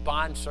 the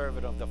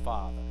bondservant of the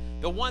Father,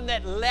 the one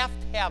that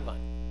left heaven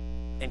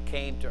and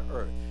came to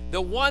earth,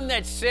 the one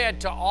that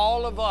said to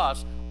all of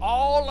us,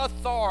 "All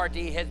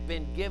authority has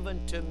been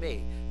given to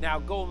me. Now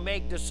go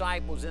make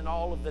disciples in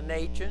all of the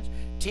nations,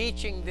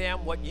 teaching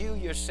them what you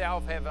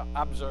yourself have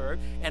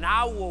observed, and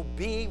I will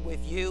be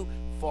with you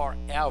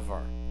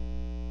forever."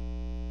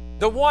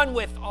 The one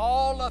with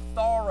all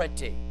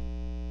authority,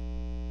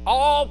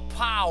 all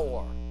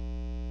power,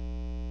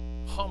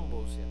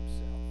 humbles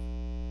himself.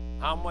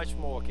 How much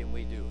more can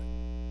we do it?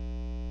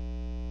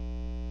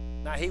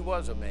 Now, he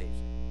was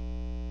amazing,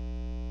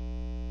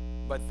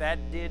 but that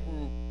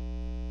didn't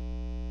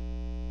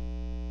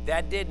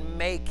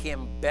make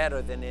him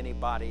better than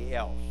anybody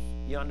else.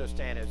 You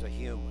understand, as a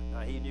human.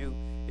 Now, he knew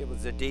it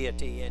was the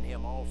deity in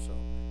him also.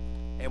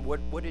 And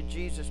what did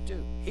Jesus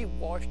do? He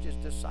washed his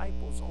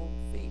disciples' own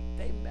feet.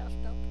 They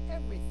messed up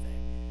everything.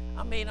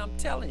 I mean, I'm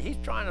telling you, he's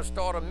trying to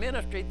start a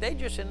ministry. They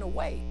just in the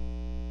way.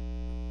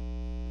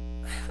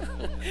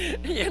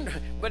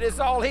 But it's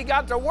all he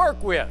got to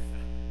work with.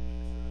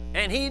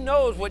 And he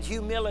knows what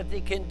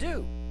humility can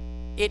do.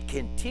 It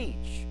can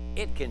teach.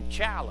 It can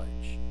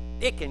challenge.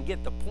 It can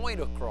get the point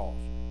across.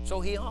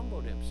 So he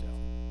humbled himself.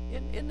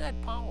 Isn't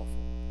that powerful?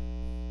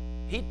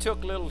 He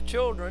took little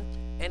children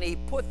and he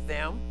put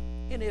them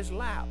in his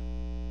lap.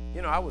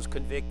 You know, I was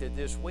convicted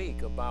this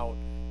week about,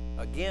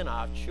 again,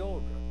 our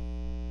children.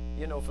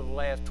 You know, for the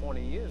last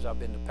 20 years, I've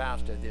been the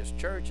pastor of this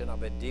church, and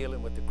I've been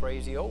dealing with the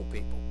crazy old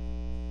people.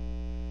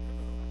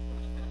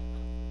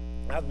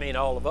 I mean,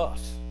 all of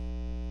us.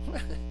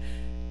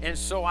 And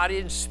so I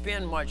didn't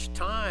spend much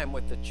time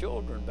with the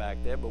children back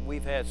there, but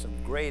we've had some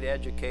great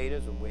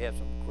educators, and we have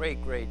some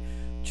great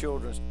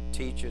children's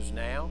teachers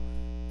now.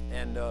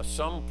 And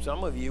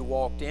some of you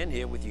walked in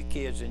here with your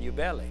kids in your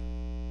belly.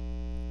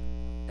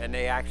 And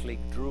they actually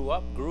grew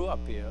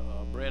up here.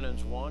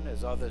 Brennan's one.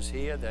 There's others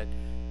here that,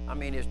 I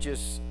mean, it's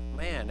just,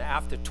 man,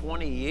 after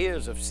 20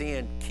 years of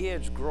seeing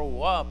kids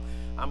grow up,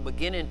 I'm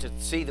beginning to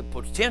see the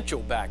potential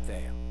back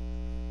there.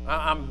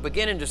 I'm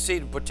beginning to see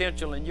the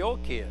potential in your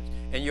kids,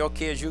 and your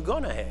kids you're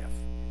going to have.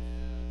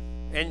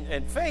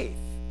 And Faith,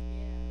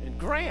 and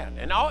Grant,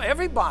 and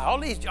everybody, all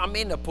these, I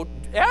mean,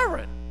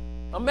 Aaron,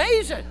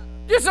 amazing.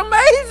 Just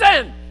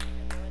amazing.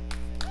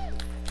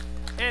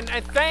 And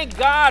thank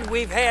God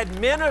we've had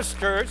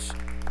ministers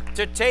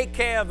to take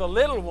care of the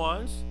little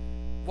ones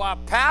while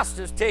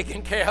pastors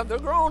taking care of the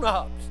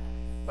grown-ups.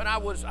 But I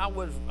was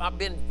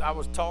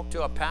talked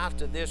to a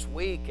pastor this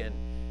week, and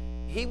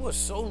he was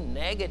so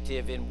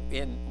negative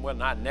in well,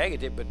 not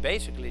negative, but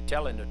basically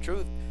telling the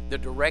truth, the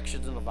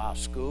directions of our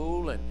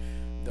school and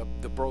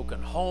the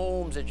broken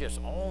homes, and just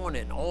on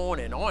and on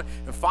and on.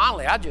 And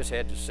finally, I just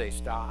had to say,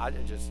 stop.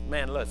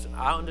 Man, listen,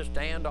 I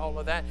understand all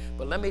of that,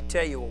 but let me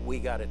tell you what we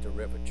got at the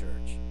River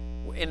Church.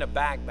 We're in the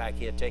back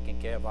here taking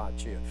care of our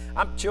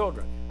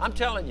children. I'm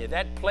telling you,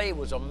 that play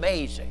was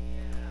amazing.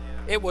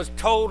 It was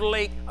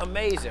totally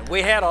amazing.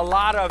 We had a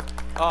lot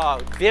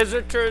of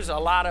visitors, a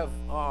lot of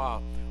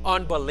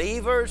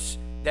unbelievers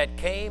that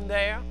came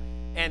there,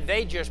 and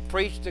they just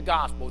preached the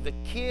gospel. The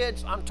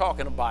kids, I'm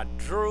talking about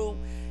Drew,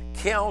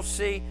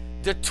 Kelsey,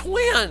 the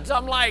twins.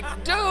 I'm like,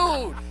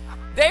 dude,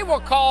 they were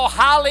called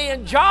Holly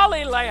and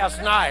Jolly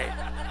last night.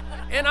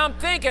 And I'm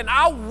thinking,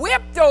 I'll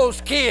whip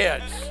those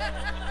kids.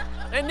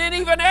 And then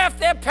even after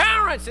their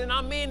parents. And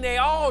I mean, they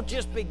all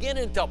just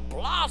beginning to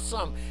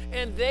blossom.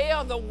 And they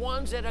are the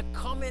ones that are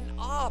coming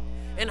up,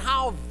 and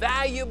how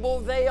valuable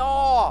they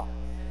are.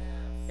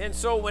 And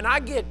so when I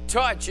get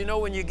touched, you know,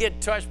 when you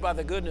get touched by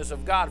the goodness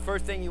of God,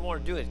 first thing you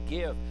want to do is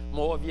give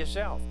more of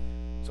yourself.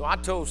 So I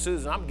told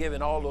Susan, I'm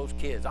giving all those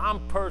kids.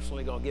 I'm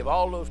personally going to give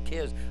all those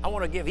kids. I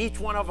want to give each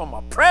one of them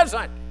a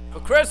present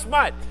for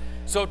Christmas.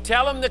 So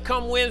tell them to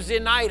come Wednesday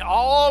night,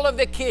 all of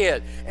the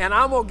kids, and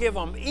I'm going to give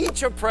them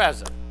each a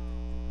present.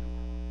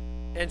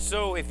 And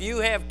so if you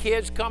have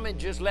kids coming,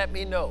 just let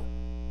me know.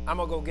 I'm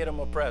going to go get them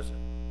a present.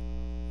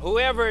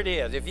 Whoever it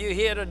is, if you're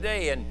here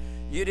today and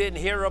you didn't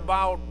hear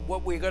about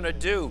what we're going to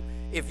do,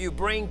 if you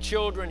bring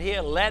children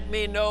here, let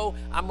me know.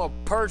 I'm going to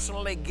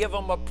personally give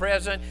them a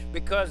present,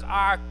 because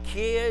our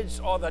kids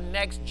are the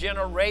next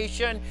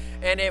generation.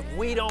 And if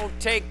we don't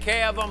take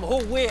care of them,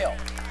 who will?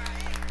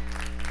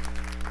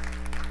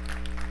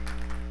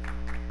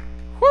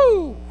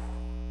 Whew!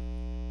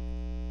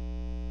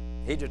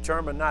 He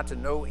determined not to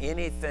know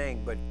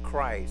anything but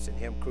Christ and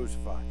Him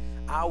crucified.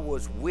 I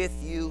was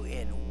with you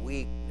in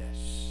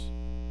weakness.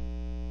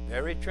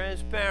 Very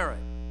transparent.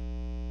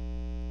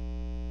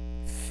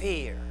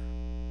 Fear.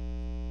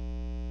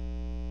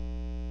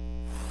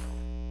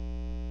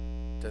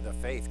 To the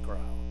faith crowd.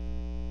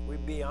 We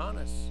be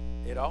honest,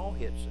 it all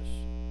hits us.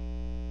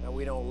 Now,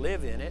 we don't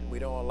live in it. We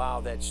don't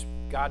allow that.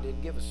 God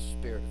didn't give us a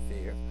spirit of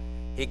fear.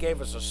 He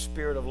gave us a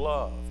spirit of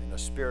love and a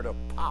spirit of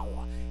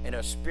power and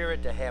a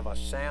spirit to have a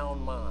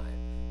sound mind,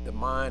 the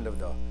mind of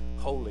the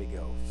Holy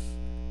Ghost.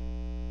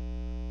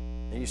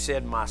 And you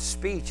said, my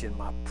speech and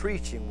my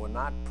preaching were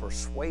not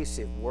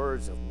persuasive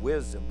words of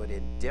wisdom, but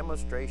in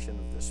demonstration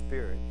of the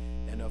Spirit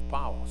and of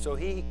power. So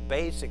he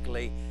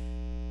basically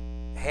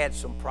had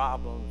some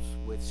problems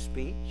with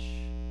speech.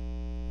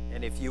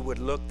 And if you would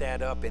look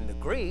that up in the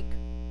Greek,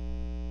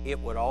 it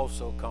would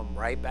also come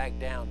right back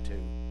down to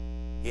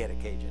he had a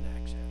Cajun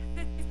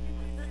accent.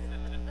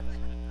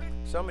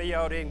 Some of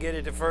y'all didn't get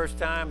it the first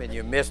time and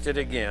you missed it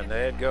again.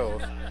 There it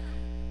goes.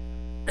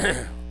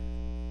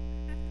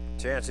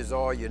 Chances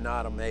are you're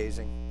not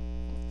amazing.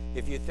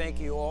 If you think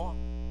you are,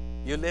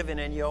 you're living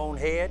in your own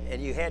head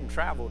and you hadn't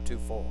traveled too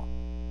far.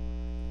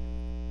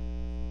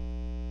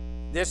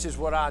 This is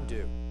what I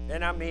do.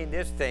 And I mean,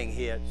 this thing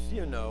hits,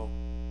 you know.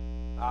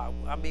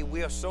 I mean,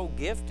 we are so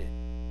gifted.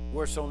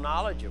 We're so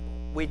knowledgeable.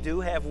 We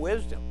do have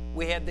wisdom.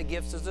 We have the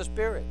gifts of the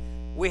Spirit.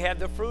 We have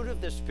the fruit of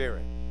the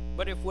Spirit.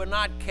 But if we're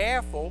not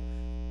careful,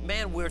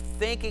 man, we're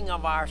thinking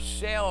of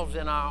ourselves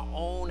in our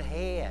own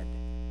head.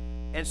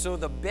 And so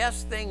the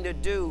best thing to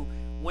do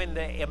when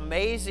the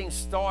amazing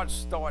thoughts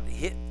start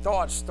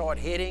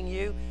hitting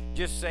you,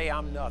 just say,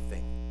 I'm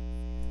nothing.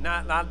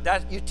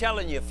 You're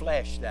telling your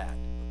flesh that.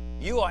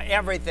 You are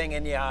everything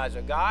in the eyes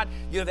of God.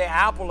 You're the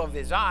apple of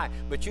His eye.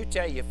 But you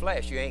tell your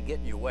flesh you ain't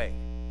getting your way.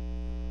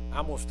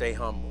 I'm going to stay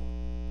humble.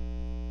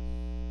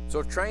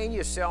 So train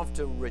yourself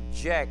to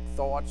reject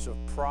thoughts of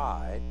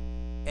pride,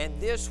 and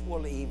this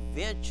will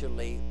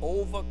eventually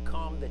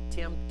overcome the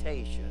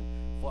temptation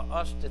for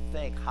us to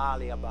think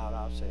highly about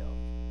ourselves.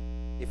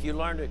 If you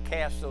learn to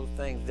cast those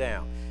things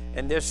down.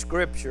 And this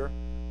scripture,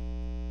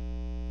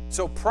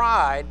 so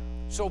pride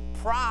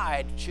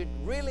should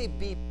really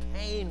be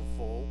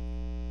painful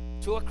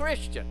to a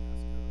Christian.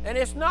 And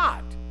it's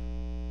not.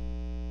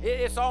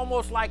 It's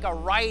almost like a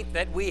right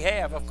that we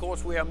have. Of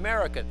course, we're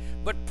American.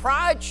 But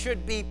pride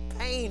should be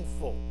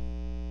painful.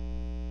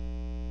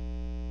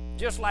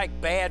 Just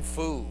like bad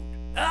food.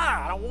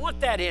 I don't want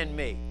that in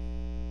me.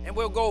 And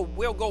we'll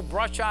go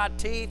brush our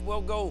teeth.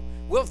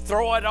 We'll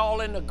throw it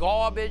all in the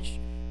garbage.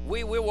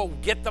 We will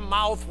get the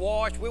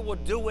mouthwash. We will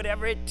do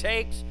whatever it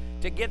takes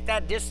to get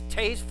that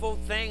distasteful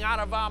thing out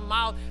of our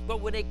mouth.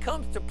 But when it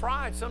comes to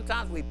pride,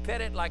 sometimes we pet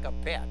it like a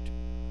pet.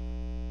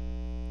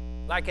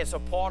 Like it's a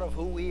part of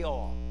who we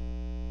are.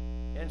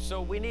 And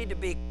so we need to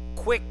be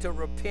quick to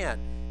repent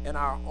in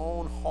our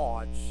own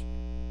hearts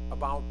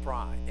about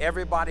pride.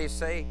 Everybody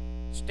say,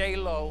 stay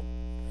low.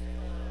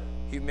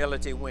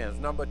 Humility wins.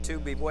 Number 2,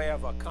 beware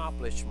of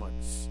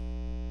accomplishments.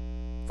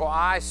 For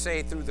I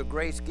say through the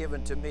grace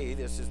given to me,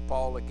 this is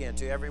Paul again,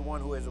 to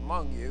everyone who is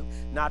among you,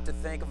 not to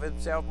think of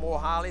himself more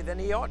highly than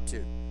he ought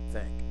to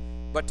think,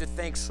 but to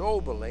think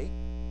soberly.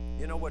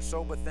 You know what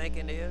sober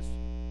thinking is?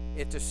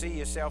 It's to see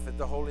yourself as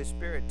the Holy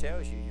Spirit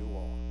tells you you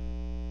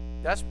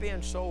are. That's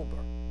being sober.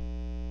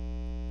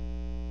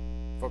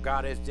 For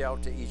God has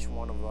dealt to each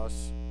one of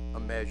us a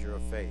measure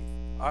of faith.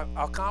 Our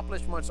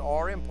accomplishments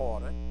are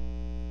important.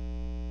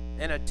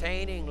 And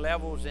attaining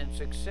levels in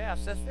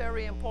success, that's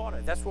very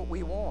important. That's what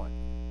we want.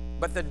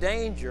 But the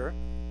danger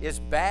is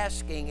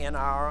basking in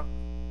our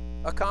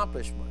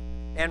accomplishment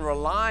and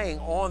relying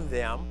on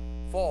them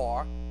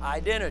for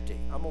identity.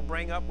 I'm going to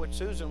bring up what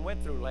Susan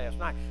went through last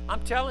night.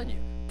 I'm telling you,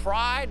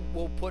 pride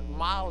will put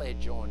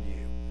mileage on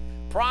you.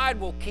 Pride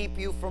will keep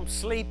you from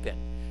sleeping.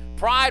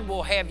 Pride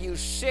will have you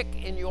sick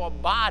in your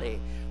body.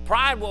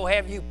 Pride will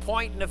have you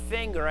pointing the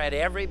finger at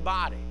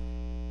everybody.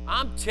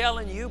 I'm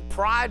telling you,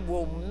 pride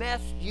will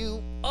mess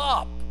you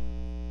up.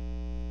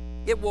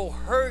 It will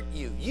hurt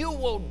you. You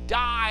will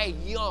die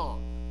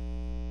young.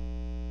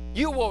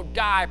 You will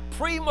die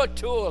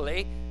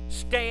prematurely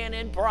staying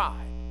in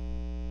pride.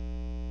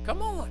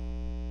 Come on.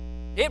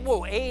 It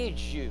will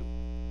age you.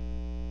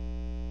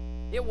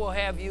 It will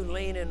have you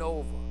leaning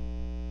over.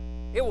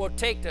 It will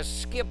take the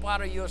skip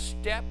out of your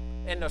step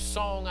and the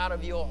song out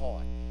of your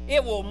heart.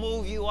 It will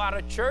move you out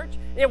of church.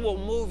 It will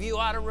move you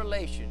out of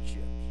relationships.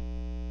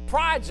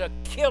 Pride's a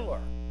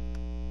killer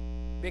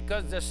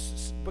because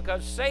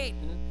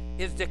Satan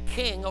is the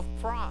king of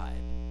pride.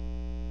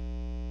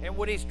 And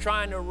what he's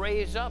trying to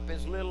raise up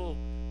is little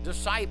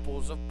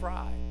disciples of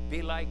pride.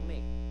 Be like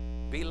me.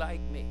 Be like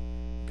me.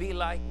 Be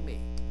like me.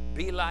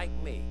 Be like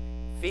me.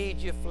 Feed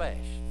your flesh.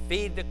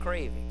 Feed the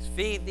cravings.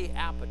 Feed the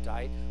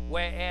appetite.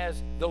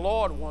 Whereas the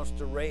Lord wants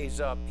to raise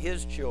up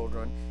his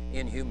children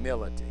in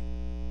humility.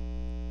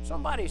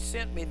 Somebody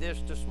sent me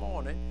this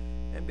morning,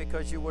 and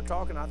because you were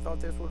talking, I thought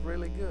this was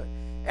really good.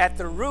 At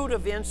the root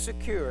of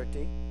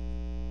insecurity,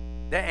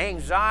 the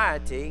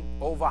anxiety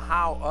over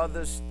how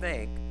others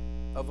think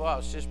of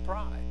us is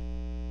pride.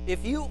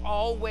 If you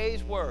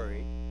always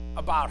worry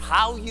about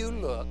how you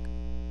look,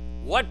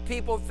 what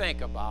people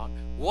think about,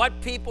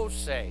 what people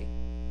say,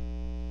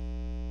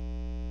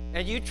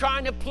 and you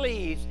trying to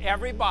please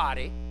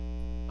everybody,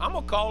 I'm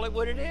going to call it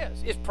what it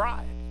is. It's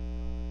pride.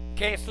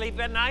 Can't sleep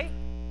at night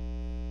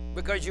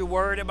because you're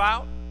worried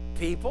about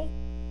people.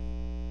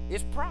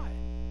 It's pride.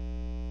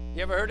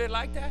 You ever heard it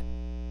like that?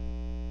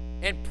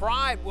 And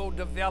pride will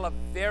develop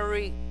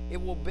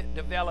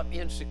develop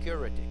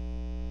insecurity.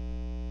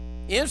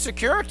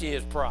 Insecurity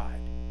is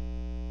pride.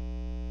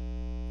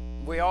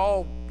 We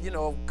all,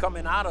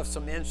 coming out of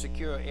some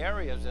insecure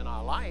areas in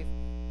our life.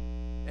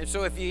 And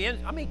so if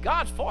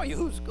God's for you,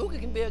 who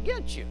can be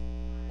against you?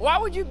 Why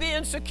would you be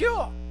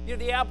insecure? You're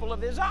the apple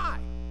of his eye.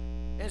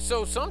 And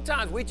so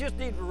sometimes we just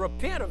need to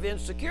repent of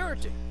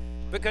insecurity,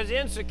 because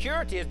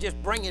insecurity is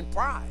just bringing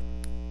pride.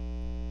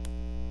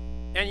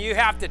 And you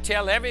have to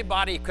tell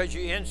everybody because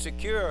you're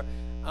insecure,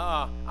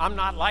 I'm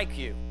not like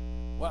you.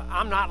 Well,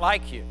 I'm not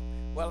like you.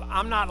 Well,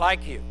 I'm not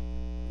like you.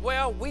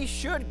 Well, we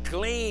should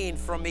glean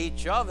from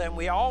each other, and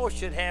we all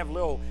should have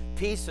little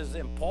pieces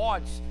and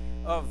parts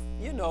of,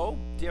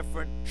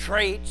 different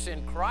traits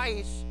in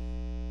Christ.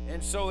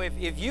 And so if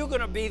you're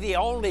going to be the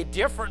only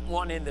different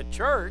one in the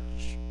church,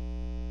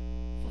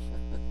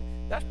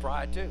 that's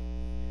pride too.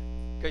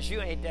 Because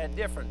you ain't that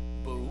different,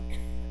 boo.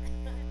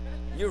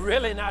 You're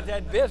really not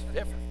that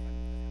different.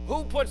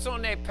 Who puts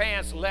on their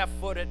pants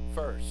left-footed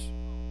first?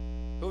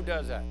 Who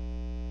does that?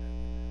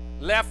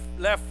 Left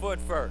foot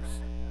first.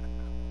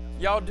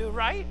 Y'all do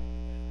right?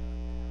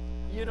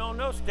 You don't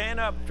know? Stand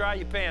up, try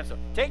your pants on.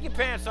 Take your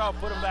pants off,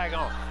 put them back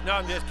on. No,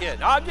 I'm just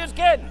kidding. I'm just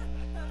kidding.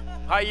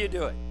 How you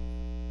do it?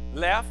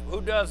 Left?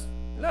 Who does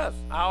left?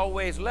 I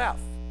always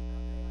left.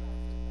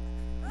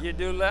 You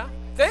do left?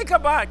 Think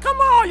about it. Come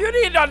on,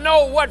 you need to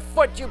know what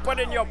foot you put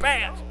in your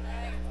pants.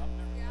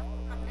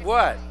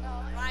 What?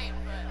 Right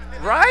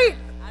foot. Right?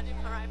 I do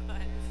my right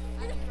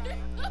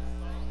foot.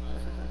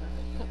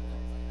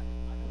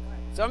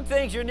 Some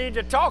things you need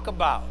to talk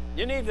about.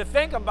 You need to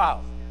think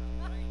about.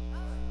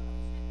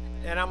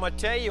 And I'm going to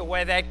tell you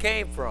where that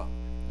came from.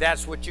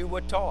 That's what you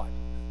were taught.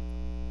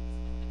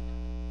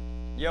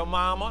 Your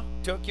mama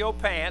took your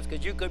pants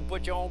because you couldn't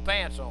put your own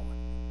pants on.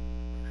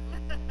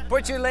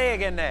 Put your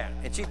leg in there,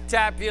 and she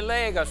tap your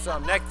leg or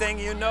something. Next thing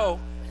you know,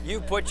 you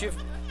put your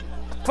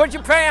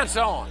pants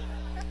on.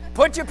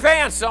 Put your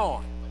pants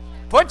on.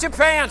 Put your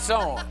pants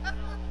on.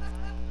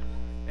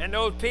 And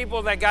those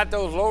people that got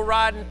those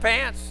low-riding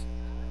pants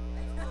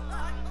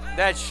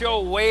that show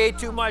way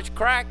too much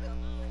crack,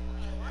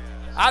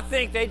 I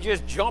think they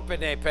just jump in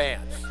their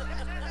pants.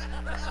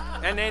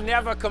 And they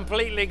never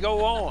completely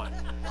go on.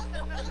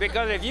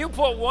 Because if you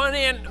put one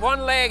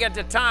leg at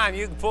a time,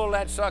 you can pull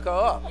that sucker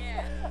up. Yeah.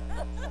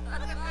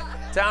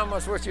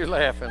 Thomas, what you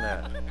laughing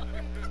at?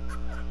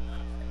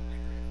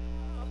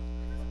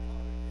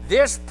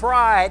 This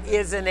pride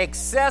is an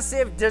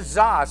excessive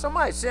desire.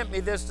 Somebody sent me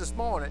this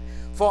morning.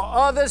 For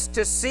others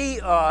to see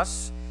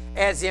us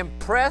as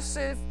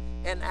impressive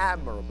and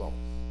admirable.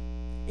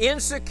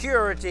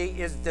 Insecurity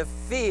is the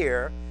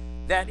fear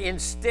that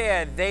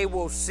instead they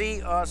will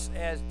see us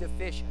as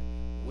deficient.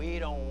 We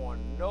don't want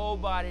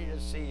nobody to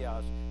see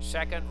us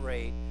second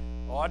rate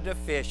or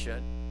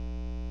deficient.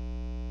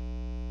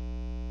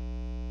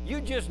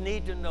 You just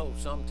need to know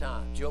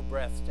sometimes your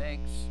breath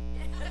stinks.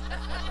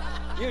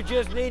 You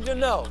just need to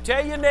know.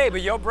 Tell your neighbor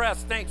your breath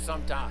stinks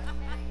sometimes.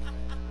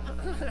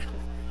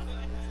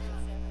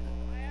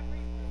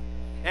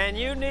 And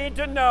you need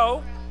to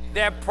know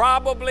there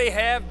probably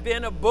have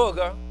been a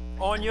booger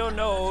on your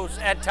nose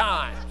at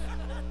times.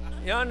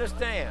 You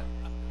understand?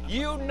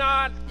 You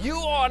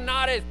are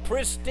not as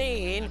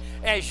pristine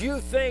as you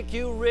think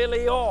you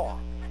really are.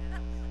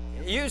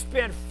 You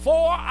spent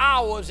 4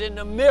 hours in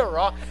the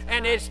mirror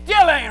and it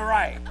still ain't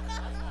right.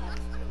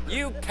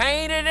 You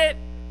painted it,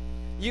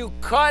 you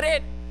cut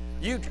it,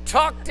 you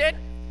tucked it,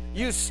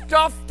 you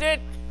stuffed it,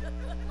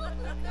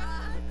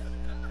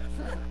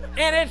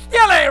 and it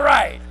still ain't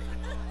right.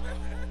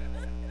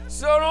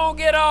 So don't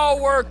get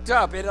all worked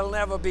up. It'll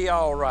never be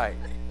all right.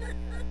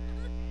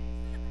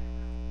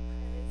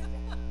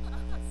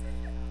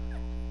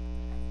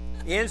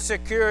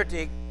 Insecure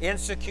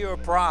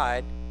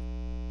pride,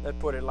 let's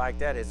put it like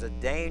that, is a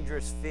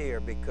dangerous fear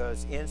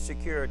because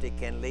insecurity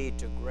can lead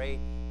to great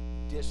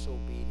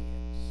disobedience.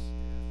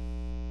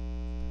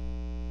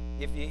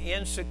 If you're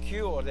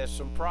insecure, there's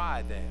some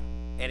pride there.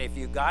 And if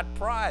you got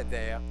pride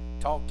there,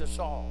 talk to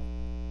Saul.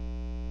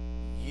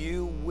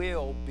 You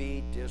will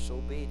be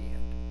disobedient.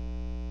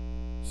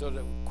 So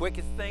the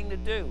quickest thing to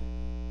do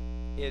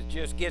is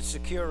just get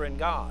secure in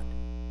God.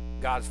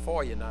 God's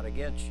for you, not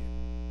against you.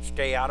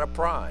 Stay out of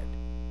pride.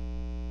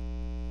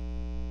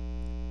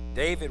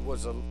 David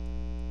was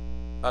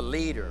a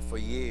leader for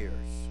years,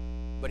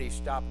 but he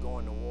stopped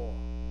going to war.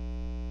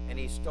 And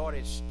he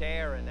started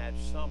staring at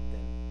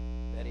something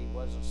that he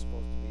wasn't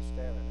supposed to be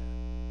staring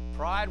at.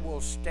 Pride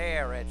will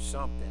stare at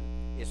something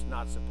it's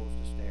not supposed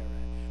to stare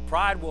at.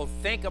 Pride will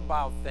think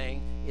about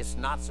things it's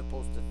not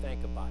supposed to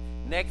think about.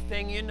 Next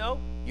thing you know,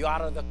 you're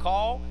out of the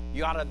call,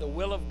 you're out of the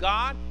will of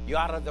God, you're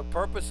out of the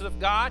purpose of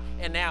God,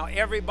 and now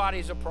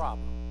everybody's a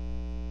problem.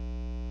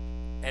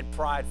 And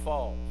pride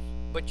falls.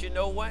 But you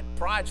know what?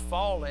 Pride's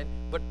falling,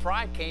 but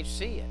pride can't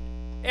see it.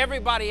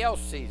 Everybody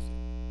else sees it.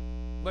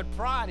 But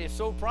pride is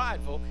so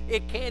prideful,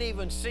 it can't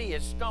even see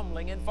it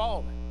stumbling and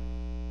falling.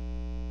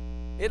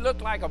 It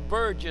looked like a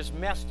bird just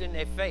messed in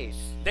their face.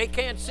 They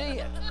can't see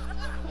it.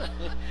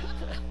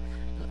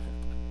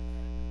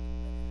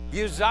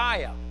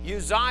 Uzziah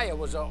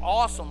was an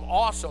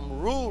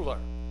awesome ruler.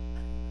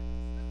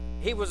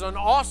 He was an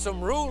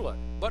awesome ruler.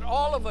 But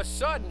all of a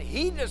sudden,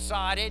 he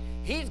decided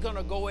he's going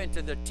to go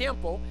into the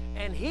temple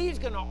and he's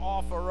going to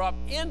offer up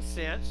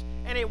incense.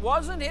 And it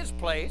wasn't his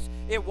place.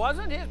 It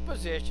wasn't his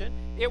position.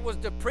 It was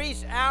the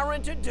priest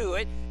Aaron to do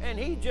it. And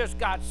he just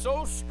got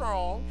so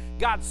strong,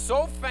 got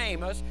so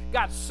famous,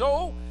 got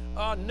so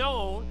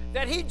known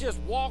that he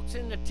just walks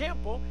in the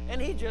temple and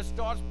he just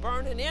starts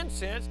burning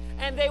incense.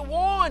 And they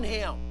warn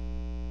him.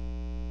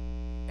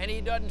 And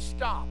he doesn't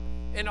stop.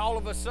 And all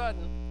of a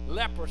sudden,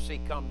 leprosy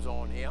comes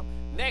on him.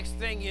 Next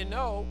thing you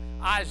know,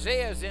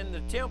 Isaiah's in the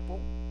temple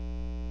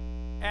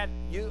at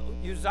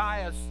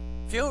Uzziah's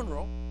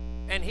funeral,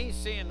 and he's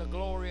seeing the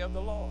glory of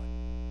the Lord,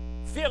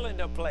 filling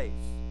the place,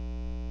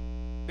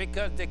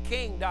 because the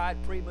king died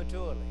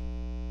prematurely.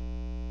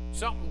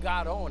 Something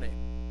got on him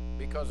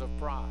because of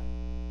pride.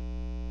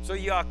 So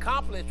your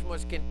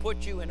accomplishments can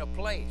put you in a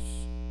place,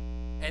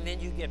 and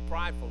then you get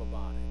prideful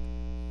about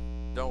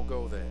it. Don't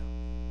go there.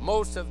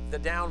 Most of the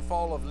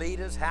downfall of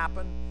leaders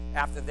happen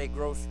after they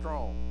grow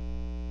strong.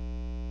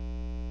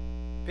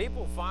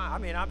 People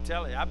find, I'm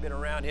telling you, I've been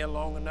around here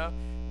long enough.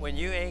 When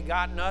you ain't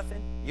got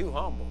nothing, you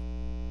humble.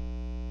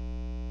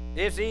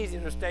 It's easy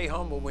to stay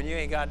humble when you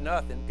ain't got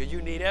nothing because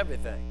you need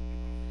everything.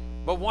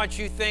 But once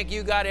you think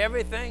you got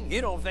everything,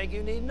 you don't think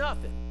you need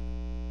nothing.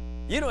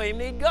 You don't even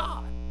need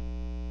God.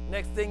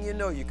 Next thing you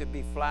know, you could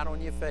be flat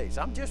on your face.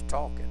 I'm just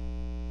talking.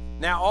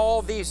 Now,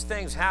 all these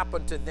things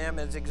happened to them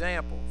as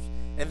examples,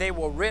 and they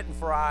were written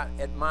for our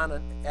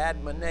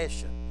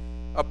admonition,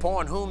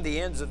 upon whom the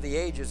ends of the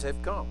ages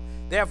have come.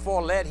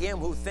 Therefore, let him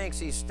who thinks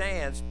he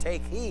stands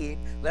take heed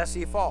lest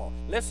he fall.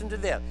 Listen to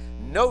this.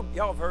 Y'all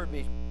have heard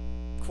me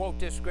quote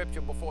this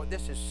scripture before.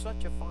 This is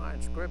such a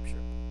fine scripture.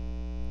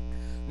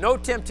 No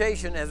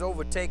temptation has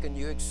overtaken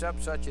you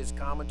except such as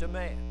common to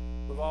man.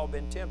 We've all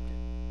been tempted.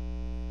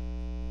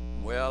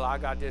 Well, I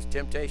got this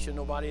temptation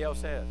nobody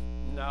else has.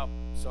 No,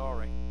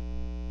 sorry.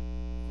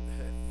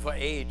 For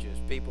ages,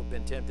 people have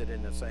been tempted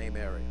in the same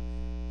area.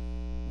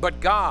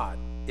 But God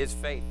is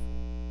faithful.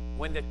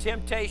 When the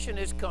temptation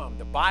has come,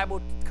 the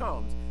Bible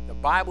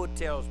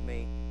tells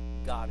me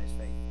God is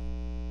faithful.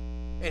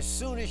 As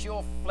soon as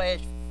your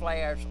flesh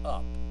flares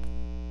up,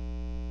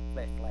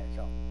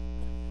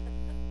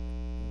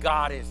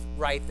 God is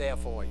right there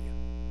for you.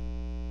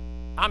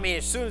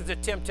 As soon as the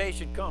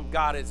temptation comes,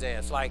 God is there.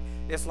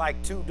 It's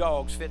like two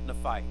dogs fitting a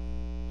fight.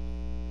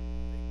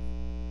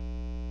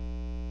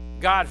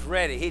 God's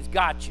ready. He's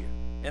got you.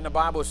 And the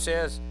Bible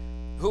says,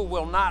 who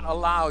will not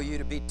allow you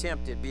to be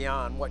tempted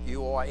beyond what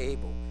you are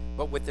able,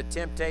 but with the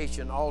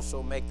temptation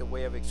also make the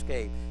way of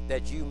escape,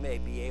 that you may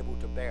be able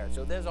to bear it.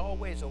 So there's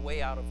always a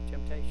way out of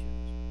temptations.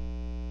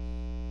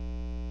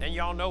 And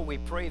y'all know we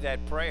pray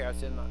that prayer.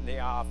 It's in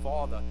Our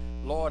Father,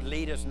 Lord,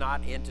 lead us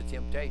not into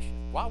temptation.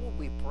 Why would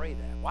we pray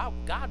that?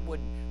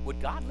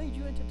 Would God lead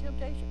you into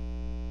temptation?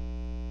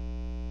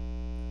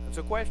 That's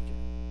a question.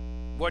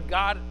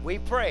 We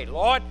pray,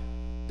 Lord,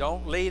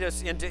 don't lead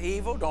us into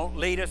evil. Don't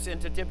lead us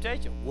into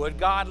temptation. Would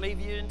God lead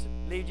you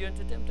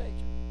into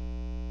temptation?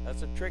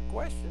 That's a trick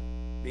question.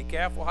 Be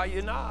careful how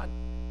you nod.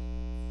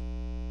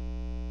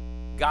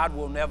 God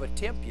will never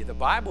tempt you. The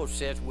Bible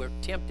says we're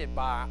tempted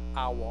by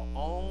our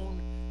own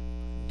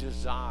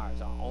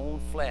desires, our own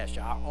flesh,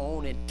 our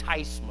own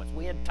enticements.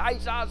 We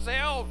entice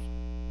ourselves.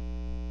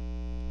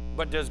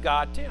 But does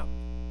God tempt?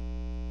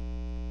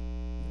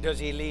 Does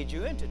he lead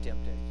you into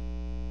temptation?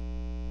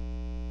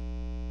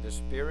 The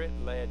Spirit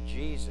led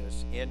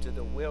Jesus into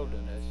the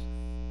wilderness,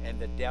 and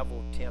the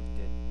devil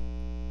tempted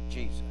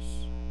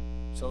Jesus.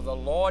 So the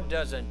Lord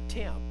doesn't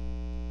tempt,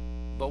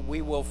 but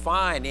we will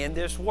find in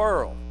this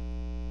world,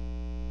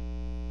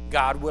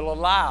 God will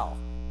allow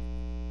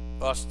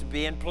us to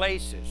be in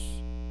places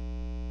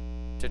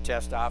to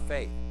test our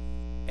faith.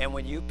 And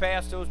when you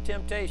pass those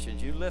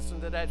temptations, you listen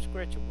to that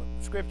scripture.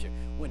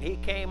 When he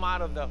came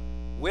out of the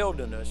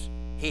wilderness,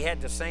 he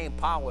had the same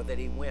power that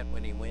he went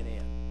when he went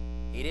in.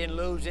 He didn't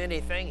lose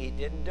anything. He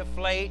didn't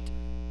deflate.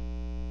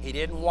 He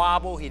didn't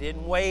wobble. He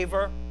didn't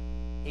waver.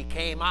 He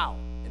came out.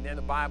 And then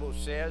the Bible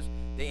says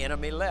the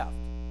enemy left.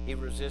 He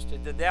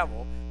resisted the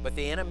devil, but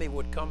the enemy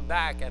would come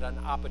back at an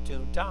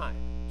opportune time.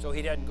 So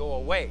he doesn't go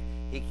away.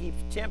 He keeps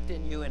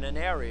tempting you in an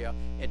area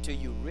until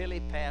you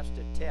really pass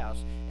the test,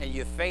 and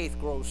your faith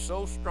grows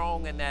so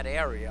strong in that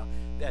area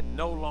that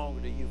no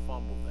longer do you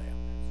fumble there.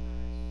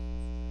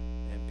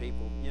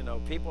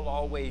 And people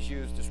always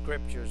use the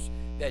scriptures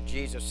that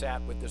Jesus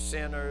sat with the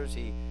sinners.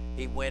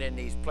 He went in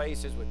these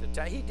places with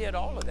he did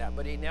all of that,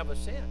 but he never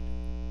sinned.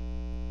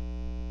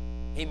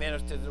 He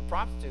ministered to the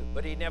prostitute,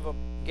 but he never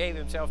gave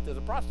himself to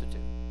the prostitute.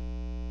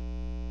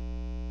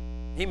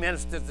 He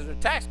ministered to the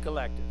tax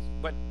collectors,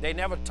 but they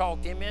never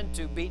talked him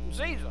into beating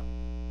Caesar.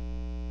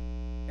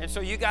 And so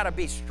you got to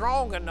be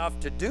strong enough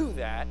to do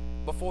that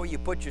before you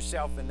put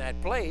yourself in that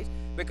place.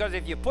 Because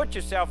if you put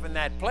yourself in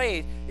that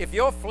place, if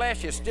your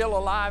flesh is still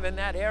alive in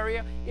that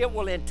area, it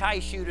will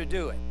entice you to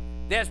do it.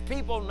 There's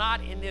people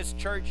not in this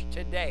church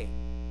today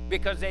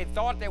because they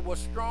thought they were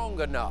strong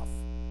enough,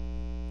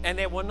 and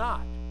they were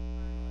not.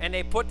 And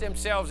they put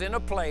themselves in a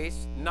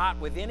place not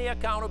with any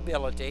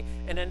accountability,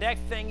 and the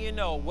next thing you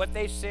know, what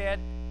they said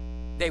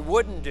they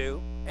wouldn't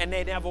do, and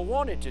they never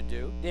wanted to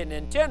do, didn't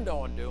intend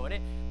on doing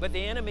it, but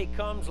the enemy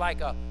comes like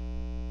an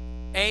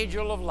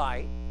angel of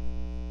light,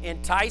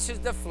 entices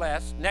the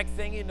flesh. Next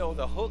thing you know,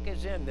 the hook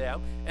is in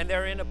them, and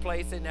they're in a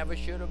place they never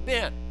should have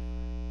been.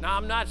 Now,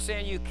 I'm not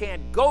saying you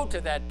can't go to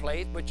that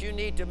place, but you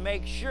need to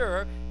make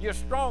sure you're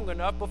strong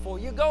enough before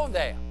you go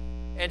there.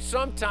 And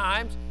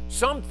sometimes,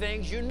 some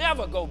things you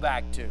never go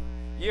back to.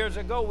 Years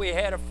ago, we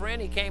had a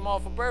friend, he came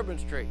off of Bourbon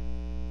Street.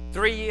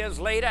 3 years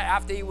later,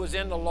 after he was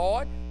in the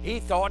Lord, he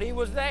thought he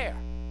was there.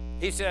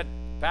 He said,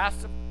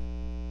 Pastor,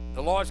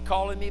 the Lord's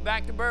calling me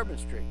back to Bourbon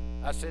Street.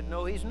 I said,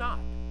 no, he's not.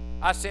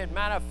 I said,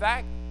 matter of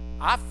fact,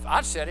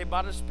 I said it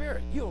by the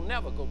Spirit. You'll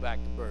never go back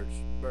to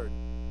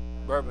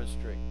Bourbon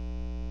Street.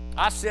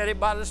 I said it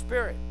by the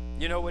Spirit.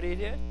 You know what he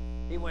did?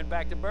 He went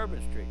back to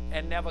Bourbon Street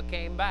and never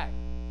came back.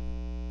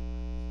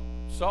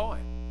 Saw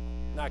him.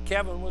 Now,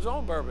 Kevin was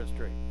on Bourbon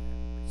Street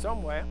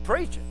somewhere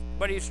preaching,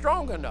 but he's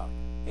strong enough.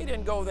 He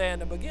didn't go there in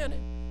the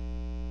beginning.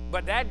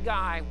 But that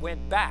guy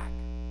went back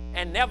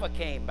and never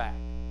came back.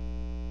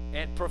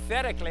 And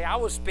prophetically, I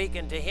was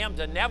speaking to him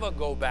to never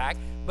go back,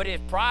 but his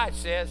pride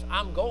says,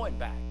 I'm going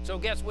back. So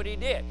guess what he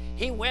did?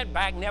 He went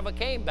back, never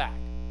came back.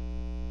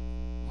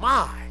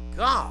 My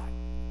God.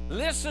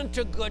 Listen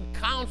to good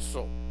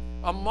counsel.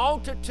 A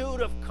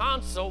multitude of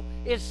counsel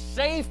is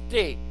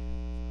safety.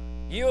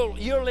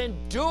 You'll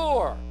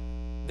endure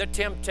the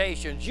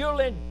temptations. You'll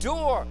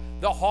endure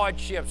the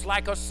hardships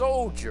like a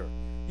soldier.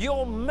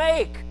 You'll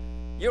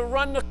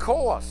run the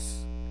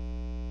course.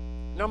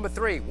 Number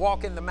 3,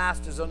 walk in the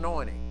Master's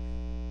anointing.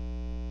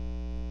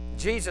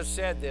 Jesus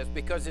said this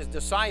because his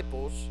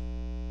disciples,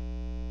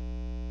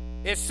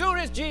 as soon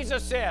as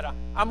Jesus said,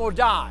 I'm going to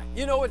die,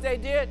 you know what they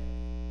did?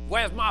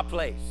 Where's my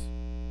place?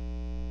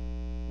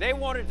 They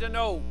wanted to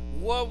know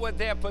what was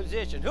their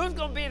position. Who's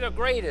going to be the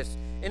greatest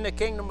in the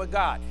kingdom of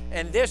God?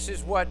 And this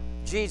is what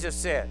Jesus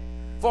said.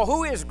 For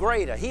who is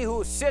greater, he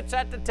who sits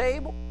at the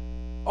table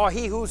or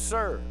he who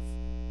serves?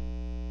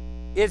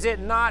 Is it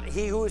not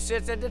he who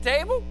sits at the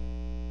table?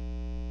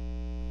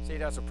 See,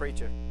 that's a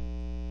preacher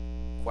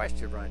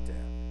question right there.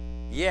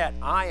 Yet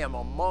I am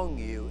among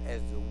you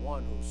as the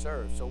one who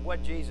serves. So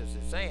what Jesus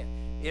is saying,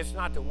 it's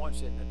not the one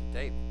sitting at the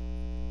table.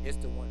 It's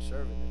the one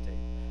serving the table.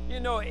 You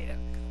know,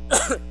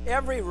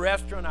 every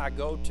restaurant I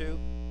go to,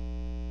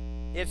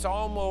 it's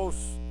almost,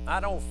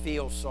 I don't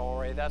feel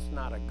sorry. That's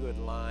not a good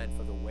line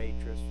for the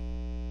waitress.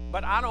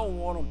 But I don't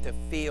want them to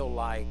feel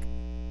like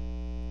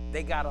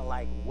they got to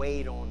like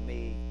wait on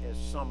me as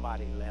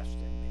somebody less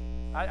than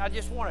me. I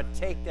just want to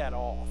take that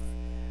off.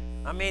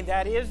 I mean,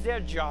 that is their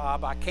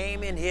job. I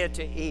came in here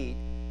to eat.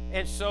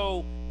 And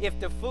so if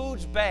the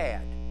food's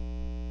bad,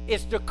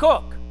 it's the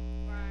cook.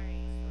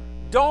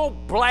 Right.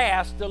 Don't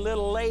blast the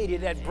little lady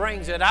that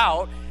brings it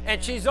out,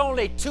 and she's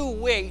only 2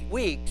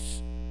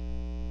 weeks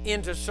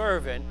into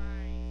serving,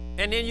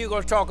 and then you're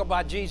going to talk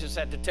about Jesus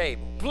at the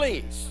table.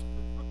 Please.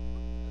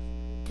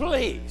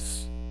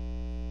 Please.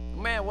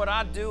 Man, what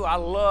I do, I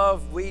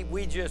love,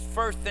 we just,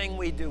 first thing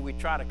we do, we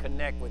try to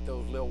connect with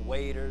those little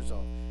waiters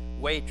or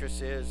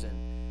waitresses, and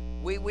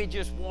we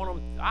just want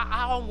them,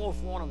 I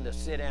almost want them to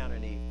sit down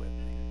and eat with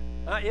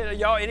me.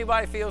 Y'all,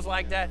 anybody feels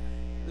like that?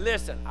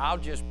 Listen, I'll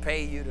just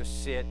pay you to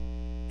sit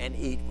and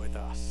eat with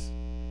us.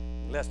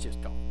 Let's just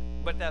talk.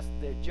 But that's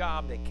their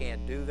job. They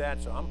can't do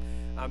that. So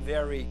I'm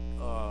very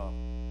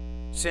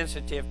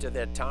sensitive to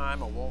their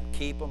time. I won't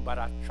keep them, but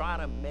I try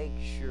to make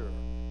sure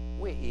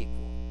we're equal.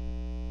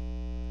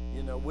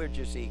 You know, we're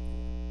just equal.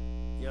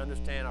 You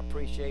understand? I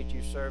appreciate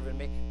you serving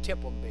me.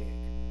 Tip them big.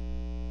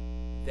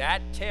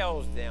 That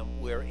tells them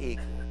we're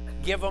equal.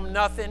 Give them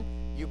nothing,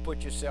 you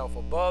put yourself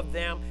above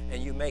them,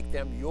 and you make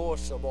them your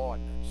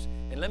subordinates.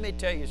 And let me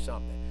tell you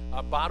something.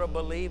 About a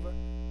believer,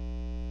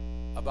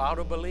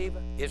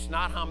 it's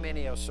not how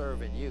many are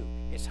serving you.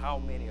 It's how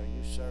many are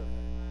you serving.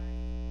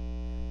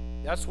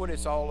 That's what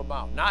it's all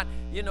about. Not,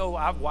 you know,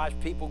 I've watched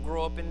people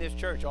grow up in this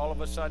church. All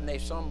of a sudden, they're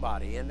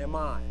somebody in their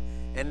mind.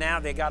 And now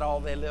they got all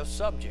their little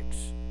subjects.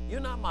 You're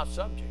not my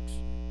subjects.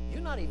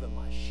 You're not even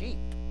my sheep.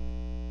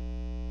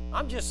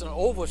 I'm just an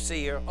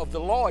overseer of the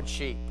Lord's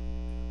sheep.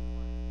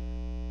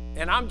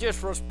 And I'm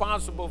just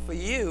responsible for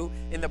you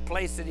in the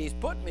place that he's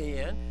put me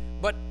in,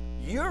 but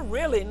you're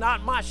really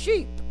not my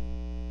sheep.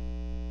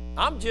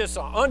 I'm just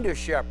an under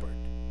shepherd.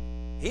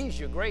 He's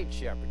your great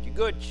shepherd, your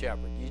good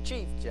shepherd, your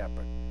chief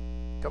shepherd.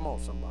 Come on,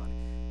 somebody.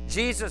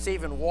 Jesus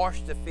even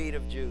washed the feet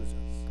of Judas.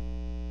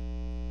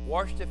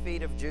 Washed the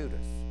feet of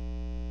Judas.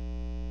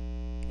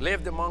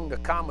 Lived among the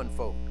common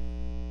folk.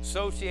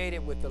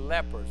 Associated with the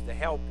lepers, the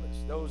helpless,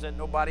 those that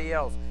nobody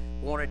else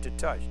wanted to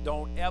touch.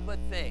 Don't ever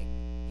think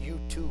you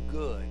too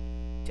good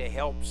to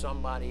help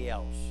somebody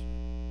else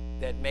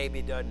that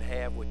maybe doesn't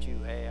have what you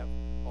have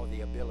or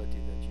the ability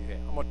that you have.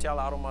 I'm going to tell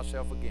out on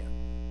myself again.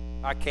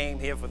 I came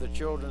here for the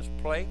children's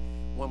play.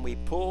 When we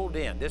pulled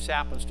in, this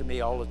happens to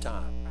me all the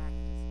time.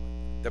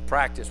 The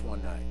practice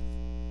one night.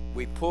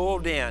 We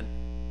pulled in,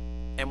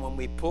 and when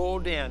we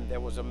pulled in, there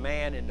was a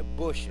man in the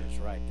bushes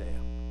right there.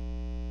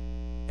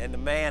 And the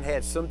man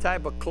had some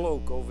type of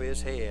cloak over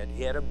his head.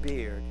 He had a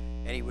beard,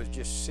 and he was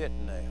just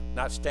sitting there,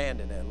 not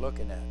standing there,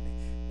 looking at me.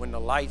 When the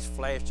lights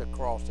flashed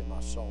across him, I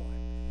saw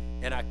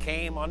him. And I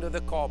came under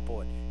the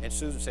carport, and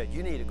Susan said,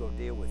 you need to go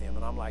deal with him.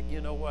 And I'm like, you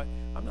know what?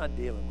 I'm not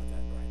dealing with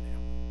that right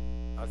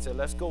now. I said,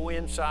 let's go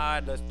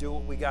inside. Let's do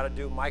what we got to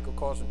do. Michael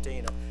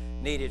Cosentino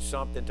needed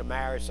something to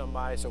marry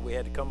somebody, so we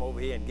had to come over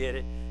here and get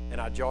it.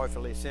 And I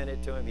joyfully sent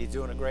it to him. He's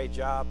doing a great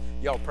job.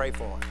 Y'all pray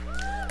for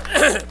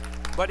him.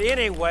 But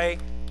anyway,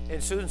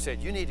 and Susan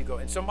said, you need to go.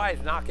 And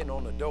somebody's knocking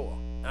on the door.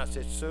 And I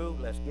said, Sue,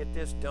 let's get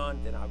this done,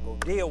 then I'll go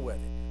deal with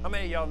it. How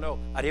many of y'all know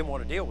I didn't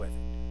want to deal with it?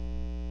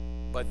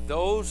 But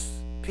those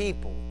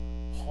people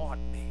haunt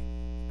me.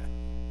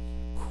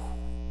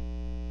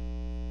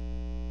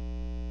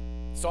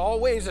 It's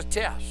always a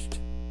test.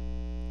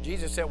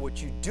 Jesus said,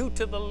 what you do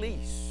to the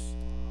least,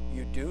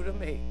 you do to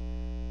me.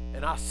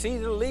 And I see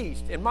the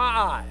least in my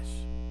eyes.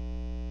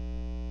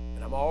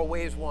 And I'm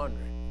always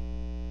wondering,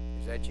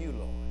 is that you,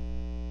 Lord?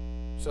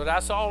 So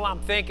that's all I'm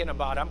thinking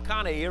about. I'm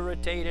kind of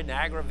irritated and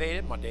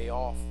aggravated. My day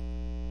off.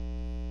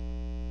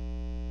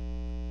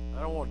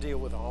 I don't want to deal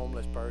with a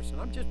homeless person.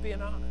 I'm just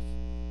being honest.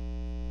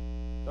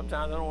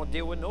 Sometimes I don't want to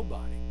deal with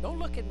nobody. Don't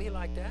look at me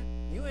like that.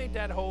 You ain't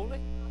that holy.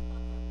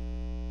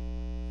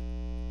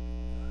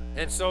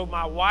 And so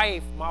my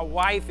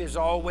wife is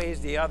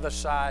always the other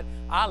side.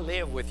 I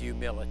live with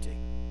humility.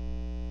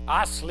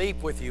 I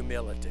sleep with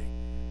humility.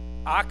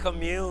 I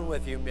commune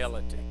with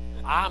humility.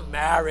 I'm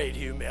married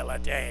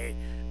humility.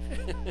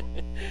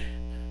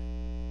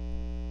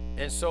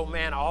 And so,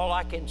 man, all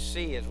I can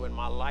see is when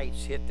my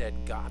lights hit that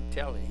guy. I'm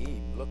telling you,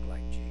 he looked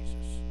like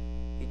Jesus.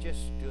 He just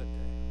stood there.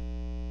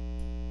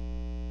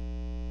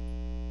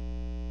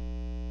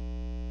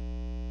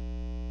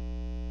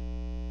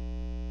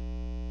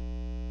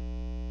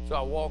 So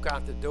I walk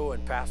out the door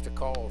and Pastor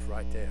Carl's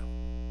right there.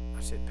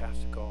 I said,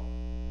 Pastor Carl,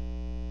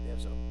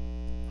 there's a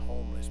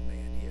homeless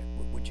man here.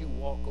 Would you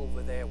walk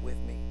over there with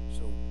me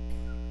so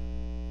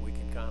we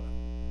can kind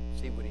of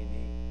see what he needs?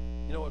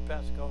 You know what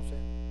Pastor Carl said?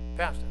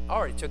 Pastor, I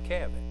already took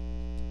care of it.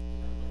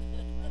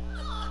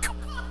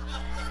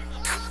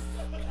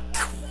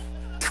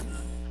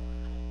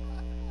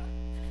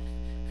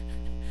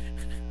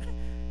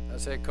 I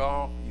said,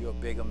 Carl, you're a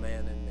bigger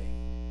man than me.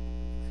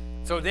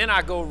 So then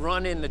I go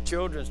run in the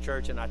children's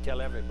church and I tell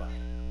everybody.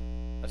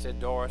 I said,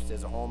 Doris,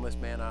 there's a homeless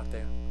man out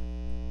there.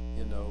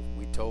 You know,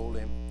 we told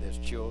him there's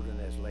children,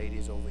 there's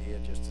ladies over here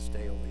just to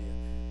stay over here.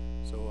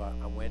 So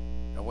I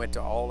went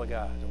to all the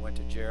guys. I went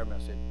to Jeremy. I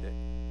said,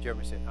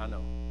 Jeremy said, I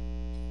know.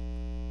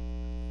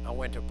 I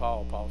went to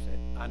Paul. Paul said,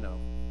 I know.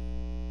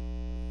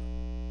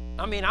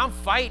 I mean, I'm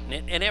fighting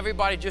it, and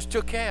everybody just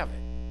took care of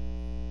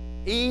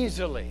it.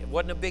 Easily. It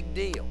wasn't a big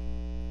deal.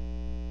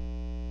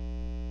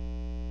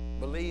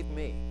 Believe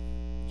me,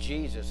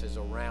 Jesus is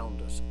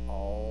around us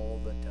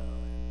all the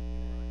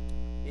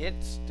time.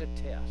 It's the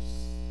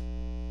test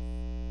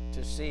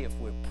to see if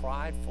we're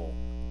prideful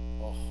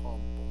or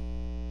humble.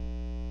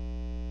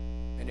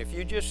 And if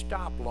you just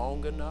stop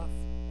long enough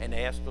and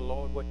ask the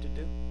Lord what to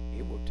do,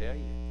 He will tell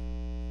you.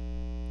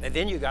 And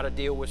then you got to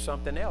deal with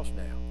something else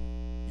now.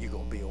 You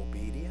going to be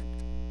obedient?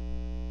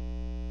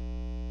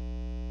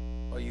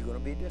 Or you going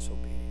to be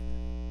disobedient?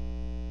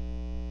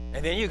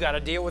 And then you got to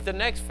deal with the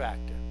next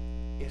factor.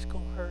 It's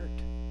going to hurt.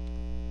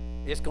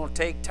 It's going to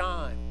take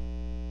time.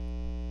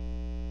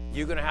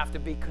 You're going to have to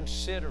be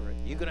considerate.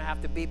 You're going to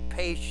have to be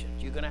patient.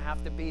 You're going to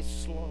have to be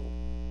slow.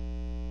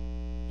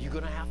 You're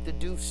going to have to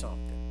do something.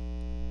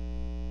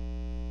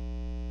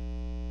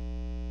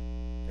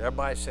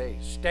 Everybody say,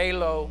 stay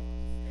low.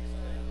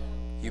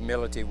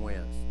 Humility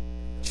wins.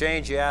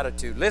 Change your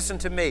attitude. Listen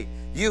to me.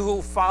 You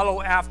who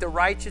follow after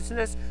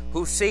righteousness,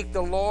 who seek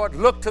the Lord,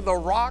 look to the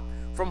rock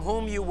from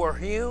whom you were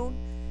hewn,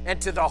 and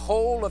to the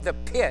hole of the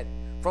pit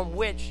from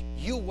which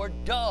you were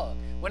dug.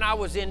 When I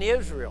was in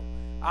Israel,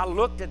 I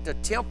looked at the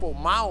Temple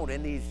Mount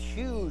and these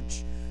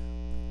huge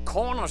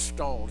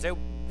cornerstones.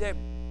 They're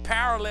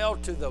parallel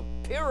to the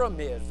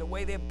pyramids, the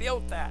way they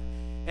built that.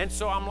 And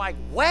so I'm like,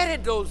 where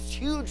did those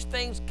huge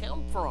things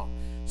come from?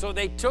 So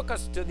they took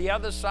us to the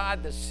other side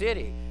of the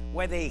city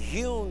where they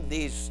hewn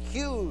these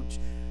huge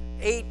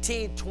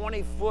 18,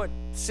 20 foot,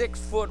 6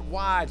 foot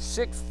wide,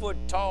 6 foot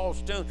tall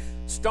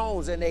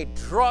stones, and they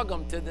drug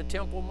them to the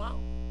Temple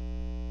Mount.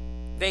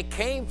 They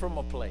came from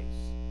a place.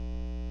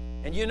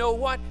 And you know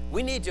what?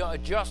 We need to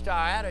adjust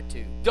our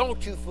attitude.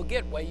 Don't you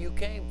forget where you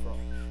came from.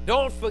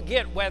 Don't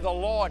forget where the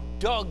Lord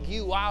dug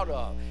you out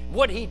of,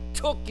 what He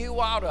took you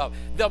out of,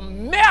 the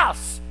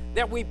mess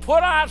that we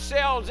put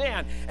ourselves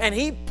in, and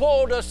He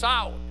pulled us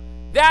out.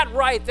 That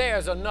right there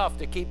is enough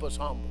to keep us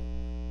humble.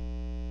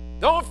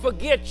 Don't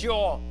forget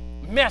your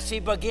messy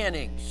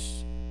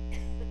beginnings.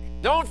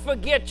 Don't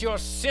forget your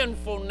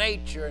sinful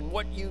nature and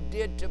what you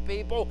did to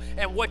people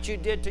and what you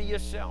did to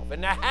yourself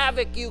and the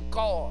havoc you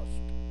caused.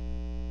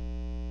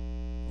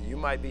 You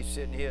might be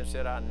sitting here and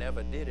said, I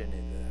never did any of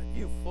that.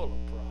 You're full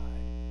of pride.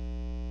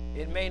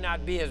 It may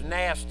not be as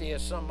nasty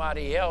as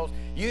somebody else.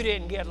 You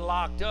didn't get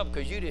locked up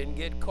because you didn't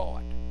get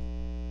caught.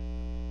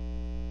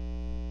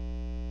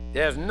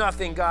 There's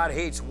nothing God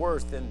hates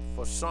worse than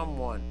for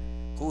someone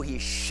who He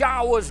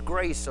showers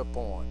grace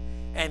upon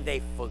and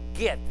they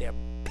forget their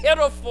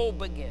pitiful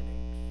beginnings.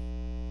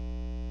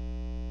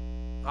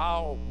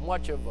 How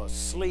much of a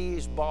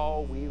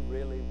sleazeball we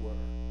really were.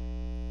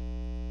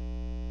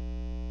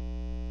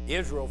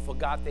 Israel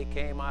forgot they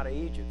came out of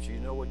Egypt. So you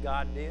know what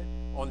God did?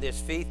 On this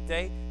feast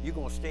day, you're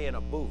going to stay in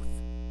a booth.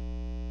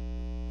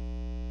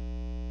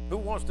 Who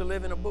wants to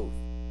live in a booth?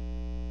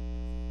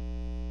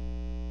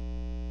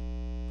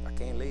 I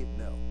can't leave?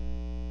 No.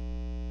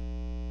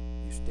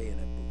 You stay in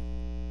that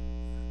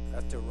booth.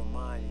 That's to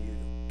remind you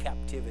the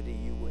captivity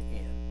you were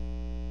in.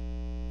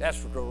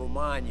 That's to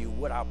remind you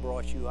what I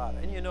brought you out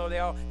of. And you know,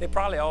 they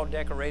probably all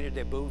decorated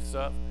their booths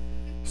up,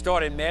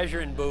 started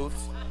measuring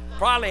booths,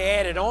 probably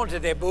added on to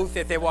their booth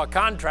if they were a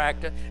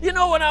contractor. You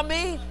know what I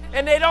mean?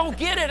 And they don't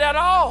get it at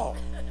all.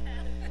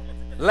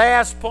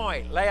 Last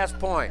point.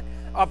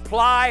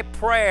 Apply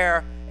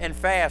prayer and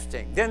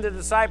fasting. Then the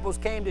disciples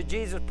came to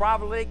Jesus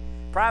privately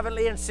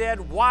and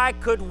said, why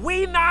could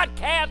we not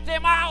cast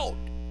him out?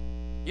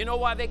 You know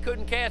why they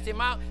couldn't cast him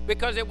out?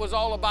 Because it was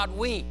all about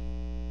we.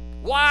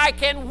 Why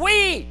can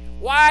we?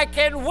 Why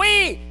can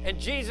we? And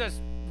Jesus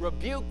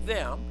rebuked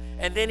them,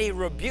 and then He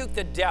rebuked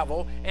the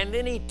devil, and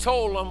then He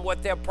told them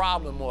what their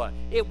problem was.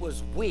 It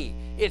was we.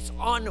 It's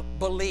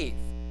unbelief.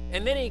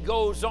 And then He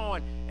goes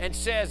on and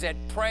says that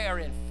prayer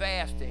and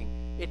fasting,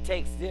 it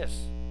takes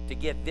this to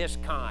get this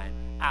kind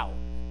out.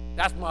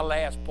 That's my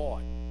last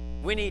point.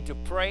 We need to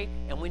pray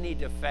and we need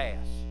to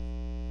fast.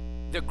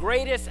 The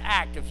greatest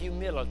act of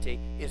humility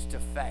is to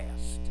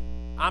fast.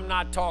 I'm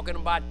not talking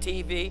about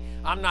TV.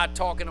 I'm not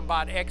talking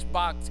about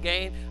Xbox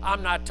game.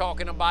 I'm not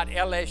talking about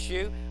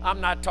LSU.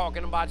 I'm not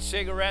talking about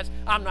cigarettes.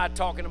 I'm not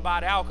talking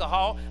about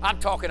alcohol. I'm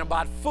talking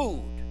about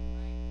food.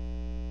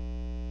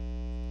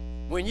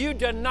 When you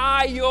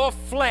deny your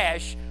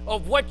flesh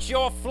of what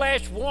your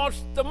flesh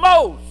wants the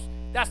most,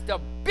 that's the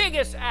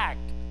biggest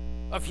act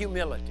of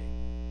humility.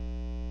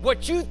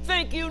 What you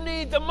think you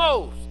need the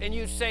most, and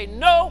you say,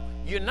 no,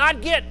 you're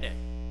not getting it.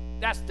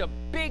 That's the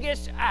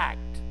biggest act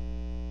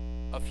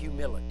of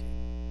humility.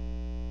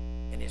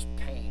 And it's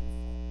painful.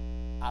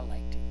 I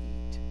like to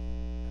eat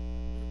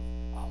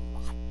a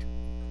lot.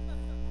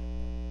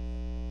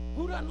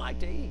 Who doesn't like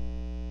to eat?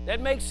 That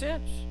makes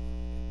sense.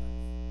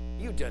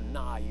 You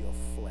deny your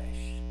flesh.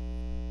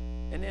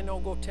 And then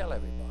don't go tell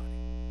everybody.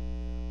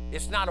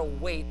 It's not a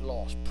weight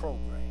loss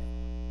program.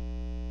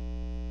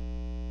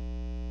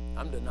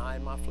 I'm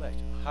denying my flesh.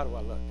 How do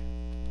I look?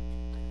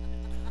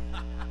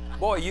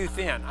 Boy, you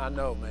thin. I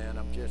know, man.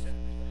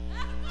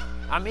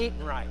 I'm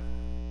eating right.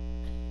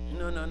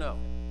 No.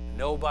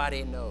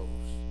 Nobody knows.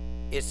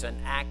 It's an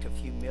act of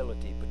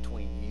humility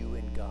between you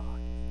and God.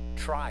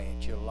 Try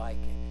it. You'll like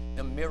it.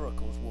 The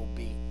miracles will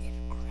be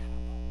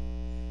incredible.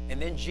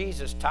 And then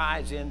Jesus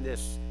ties in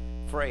this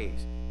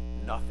phrase,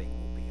 nothing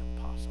will be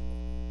impossible.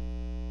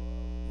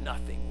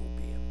 Nothing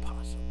will be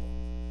impossible.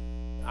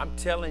 I'm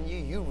telling you,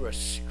 you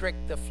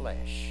restrict the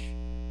flesh.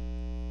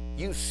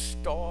 You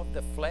starve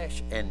the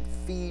flesh and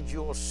feed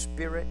your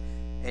spirit,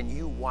 and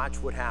you watch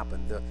what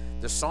happened.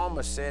 The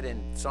psalmist said in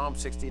Psalm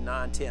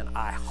 69:10,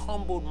 I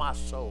humbled my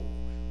soul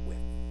with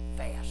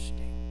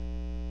fasting.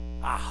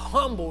 I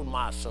humbled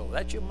my soul.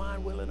 That's your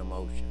mind, will, and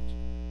emotions.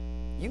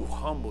 You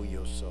humble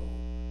your soul.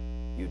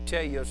 You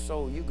tell your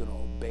soul you're going to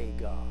obey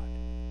God.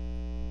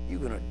 You're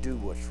going to do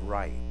what's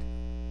right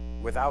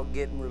without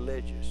getting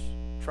religious.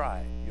 Try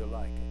it. You'll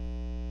like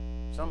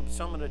it.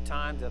 Some of the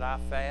times that I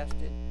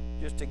fasted,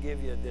 just to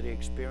give you the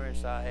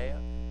experience I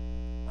have,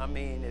 I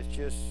mean, it's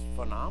just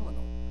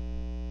phenomenal.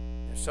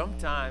 And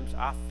sometimes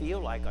I feel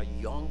like a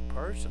young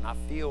person. I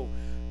feel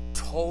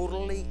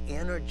totally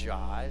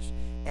energized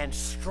and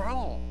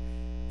strong.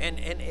 And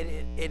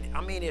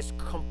it's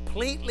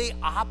completely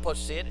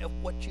opposite of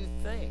what you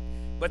think.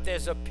 But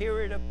there's a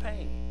period of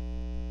pain.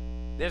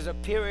 There's a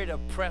period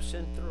of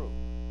pressing through.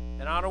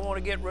 And I don't want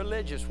to get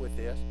religious with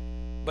this,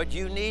 but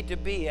you need to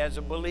be, as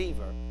a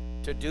believer,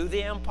 to do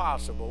the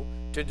impossible,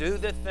 to do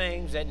the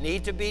things that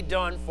need to be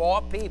done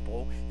for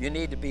people. You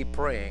need to be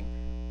praying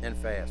and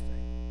fasting.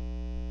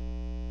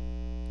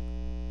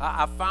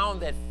 I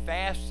found that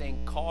fasting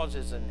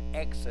causes an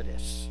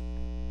exodus.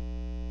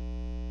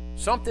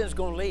 something's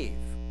going to leave,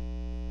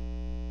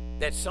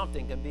 that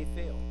something can be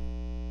filled.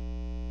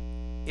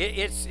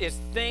 It's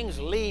things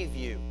leave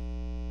you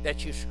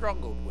that you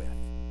struggled with.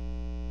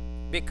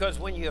 Because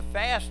when you're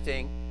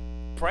fasting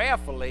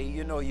prayerfully,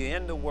 you're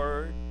in the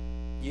Word,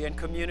 you're in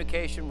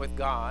communication with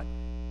God,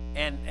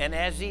 and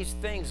as these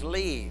things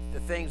leave, the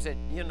things that,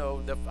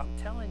 I'm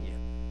telling you,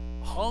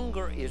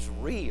 hunger is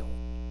real.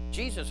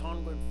 Jesus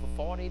hungered for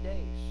 40 days.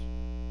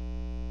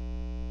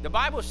 The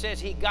Bible says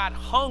he got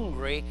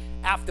hungry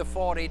after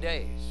 40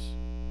 days.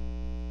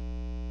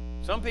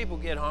 Some people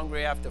get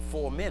hungry after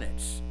 4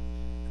 minutes.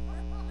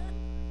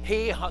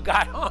 He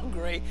got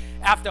hungry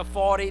after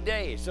 40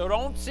 days. So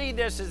don't see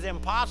this as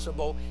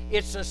impossible.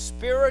 It's a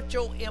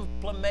spiritual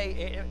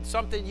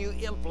something you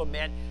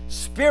implement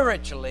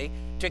spiritually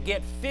to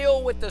get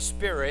filled with the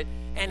Spirit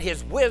and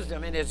His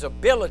wisdom and His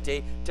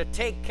ability to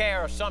take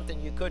care of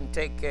something you couldn't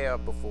take care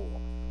of before.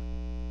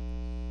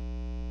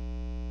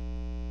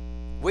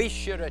 We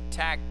should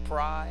attack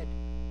pride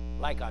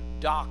like a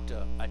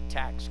doctor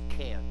attacks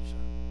cancer.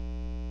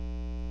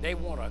 They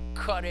want to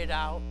cut it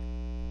out.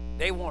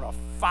 They want to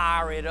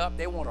fire it up.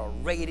 They want to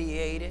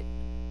radiate it.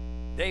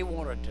 They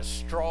want to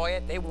destroy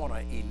it. They want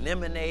to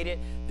eliminate it,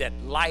 that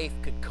life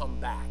could come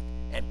back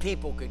and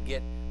people could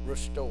get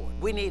restored.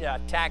 We need to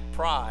attack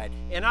pride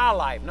in our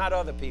life, not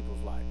other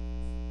people's life.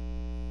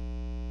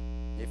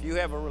 If you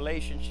have a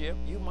relationship,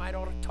 you might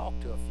ought to talk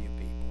to a few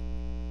people.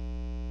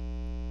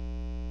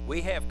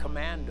 We have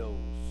commandos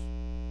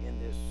in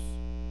this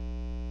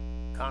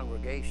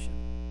congregation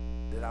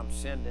that I'm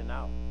sending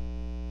out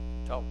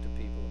to talk to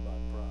people about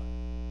pride.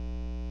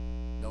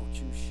 Don't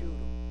you shoot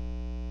them.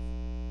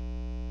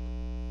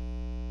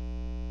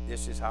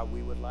 This is how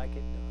we would like it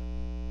done.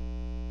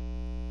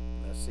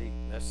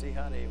 Let's see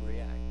how they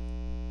react.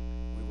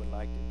 We would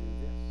like to do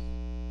this.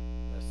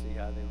 Let's see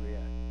how they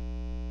react.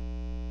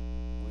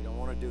 We don't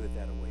want to do it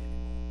that way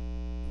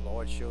anymore. The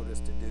Lord showed us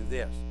to do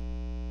this.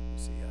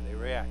 Let's see how they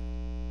react.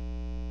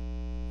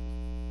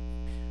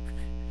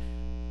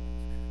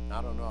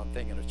 I don't know, I'm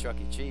thinking of Chuck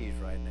E. Cheese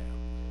right now.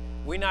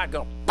 We're not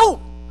going,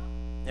 boom,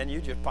 and you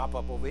just pop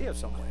up over here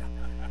somewhere.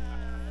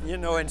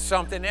 And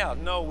something else.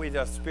 No, we're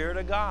the Spirit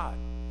of God.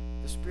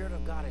 The Spirit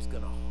of God is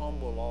going to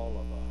humble all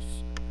of us.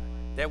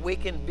 That we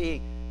can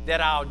be, that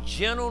our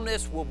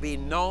gentleness will be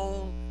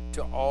known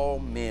to all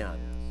men.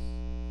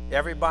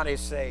 Everybody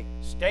say,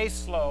 stay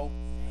slow,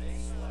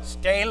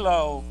 stay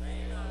low,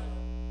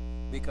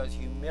 because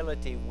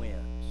humility wins.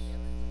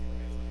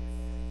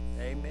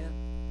 Amen.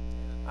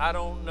 I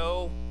don't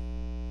know.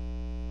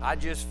 I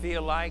just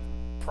feel like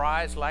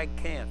pride's like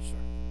cancer.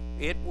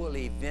 It will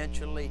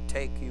eventually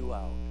take you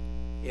out.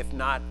 If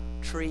not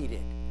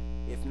treated,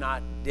 if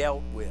not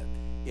dealt with,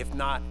 if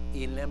not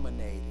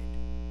eliminated.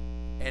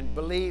 And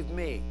believe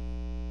me,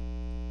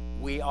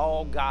 we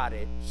all got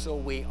it, so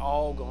we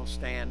all gonna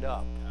stand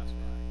up. That's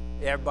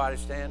right. Everybody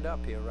stand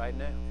up here right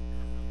now.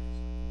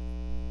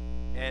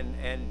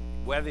 And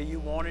whether you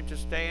wanted to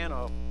stand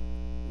or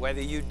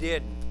whether you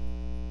didn't,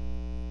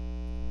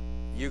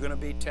 you're gonna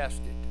be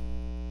tested.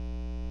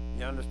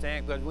 You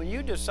understand? Because when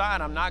you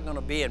decide I'm not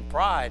gonna be in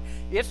pride,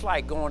 it's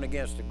like going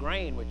against the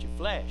grain with your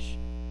flesh.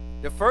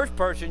 The first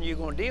person you're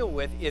going to deal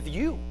with is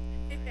you.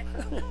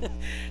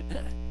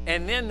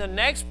 And then the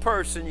next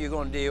person you're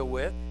going to deal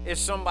with is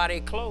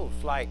somebody close.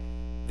 Like,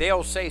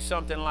 they'll say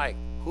something like,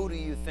 who do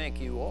you think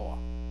you are?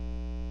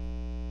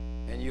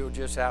 And you'll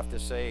just have to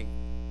say,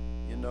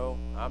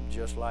 I'm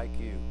just like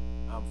you.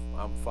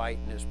 I'm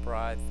fighting this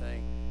pride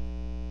thing.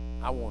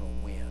 I want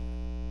to win.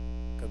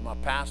 Because my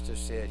pastor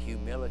said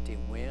humility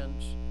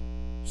wins.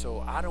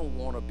 So I don't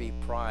want to be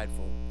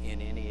prideful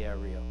in any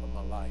area of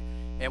my life.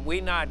 And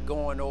we're not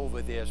going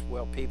over this,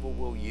 well, people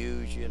will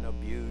use you and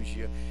abuse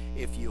you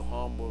if you're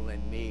humble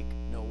and meek.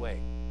 No way.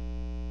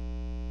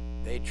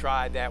 They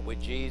tried that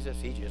with Jesus.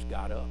 He just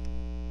got up.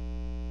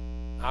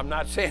 I'm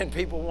not saying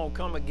people won't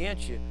come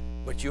against you,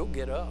 but you'll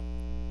get up.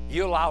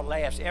 You'll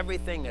outlast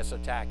everything that's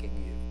attacking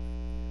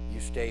you.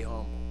 You stay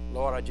humble.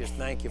 Lord, I just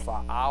thank you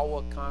for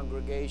our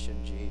congregation,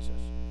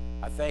 Jesus.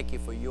 I thank you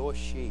for your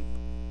sheep.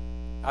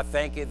 I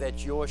thank you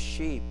that your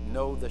sheep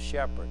know the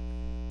shepherd.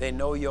 They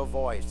know your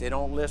voice. They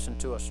don't listen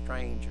to a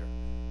stranger.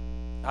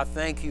 I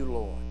thank you,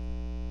 Lord.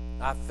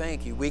 I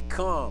thank you. We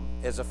come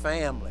as a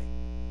family,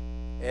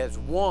 as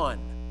one,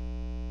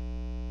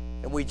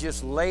 and we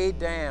just lay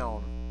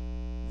down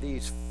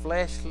these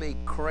fleshly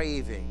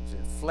cravings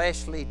and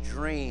fleshly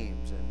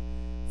dreams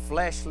and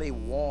fleshly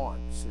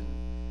wants and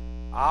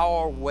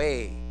our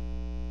way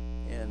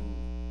and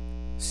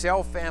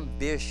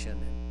self-ambition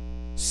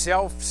and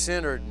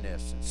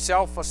self-centeredness and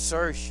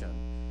self-assertion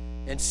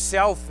and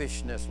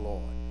selfishness,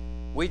 Lord.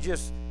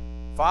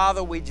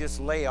 Father, we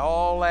just lay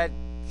all that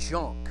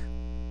junk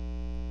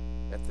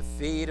at the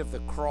feet of the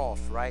cross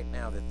right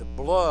now, that the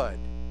blood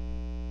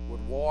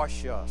would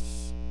wash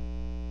us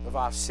of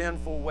our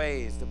sinful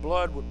ways. The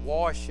blood would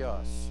wash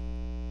us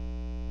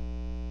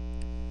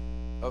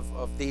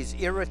of these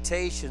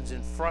irritations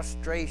and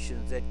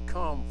frustrations that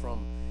come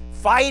from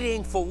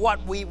fighting for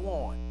what we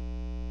want,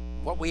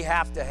 what we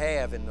have to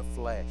have in the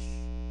flesh.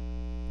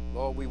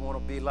 Lord, we want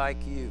to be like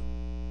you.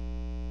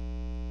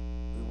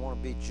 We want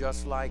to be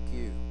just like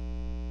you.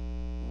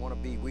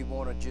 We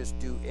want to just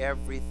do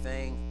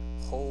everything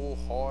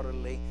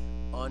wholeheartedly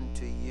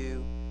unto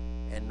you,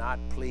 and not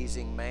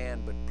pleasing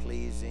man, but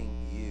pleasing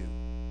you.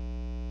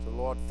 So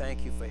Lord,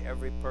 thank you for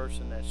every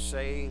person that's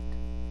saved,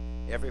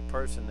 every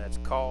person that's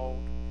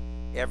called,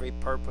 every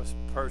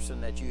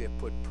person that you have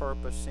put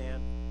purpose in,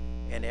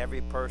 and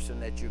every person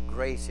that you're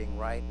gracing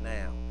right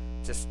now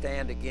to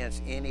stand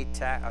against any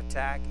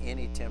attack,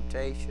 any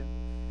temptation,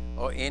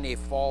 or any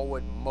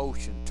forward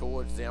motion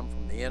towards them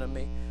from the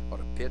enemy or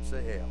the pits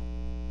of hell.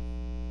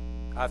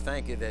 I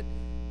thank you that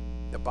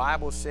the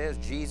Bible says,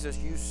 Jesus,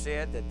 you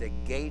said that the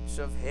gates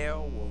of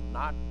hell will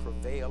not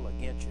prevail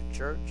against your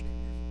church,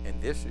 and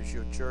this is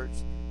your church,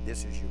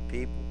 this is your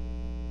people.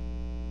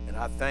 And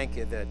I thank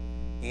you that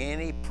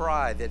any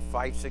pride that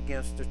fights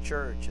against the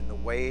church and the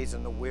ways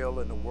and the will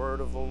and the word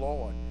of the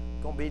Lord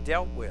is going to be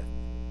dealt with.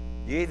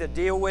 You either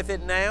deal with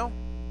it now,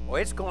 or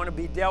it's going to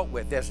be dealt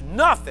with. There's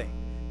nothing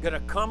going to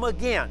come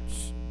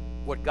against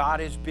what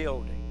God is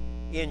building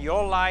in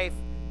your life,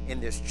 in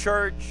this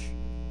church,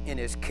 in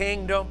His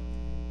kingdom.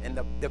 And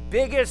the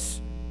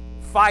biggest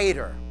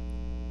fighter,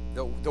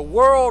 the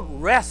world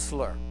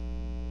wrestler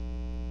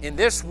in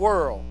this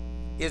world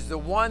is the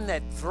one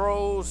that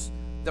throws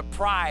the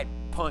pride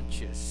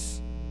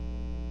punches.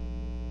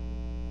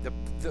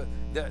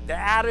 The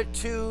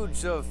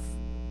attitudes of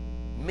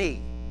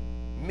me.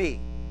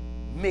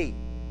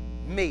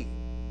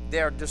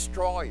 They're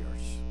destroyers.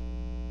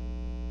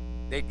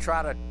 They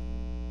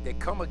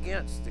come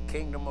against the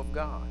kingdom of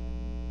God.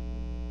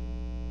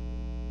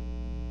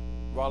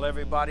 While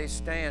everybody's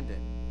standing,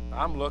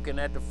 I'm looking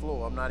at the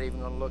floor. I'm not even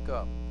going to look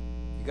up.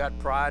 You got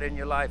pride in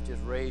your life,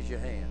 just raise your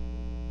hand.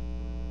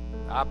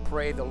 I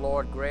pray the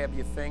Lord grab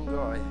your finger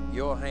or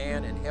your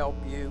hand and help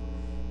you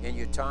in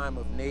your time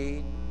of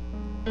need.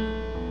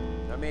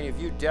 I mean, if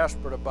you're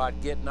desperate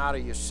about getting out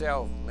of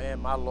yourself,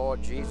 man, my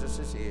Lord Jesus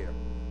is here.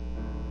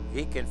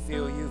 He can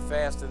fill you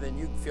faster than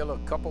you can fill a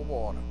cup of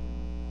water.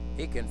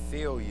 He can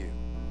fill you.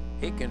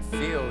 He can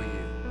fill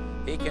you.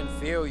 He can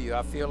fill you.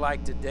 I feel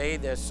like today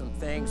there's some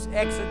things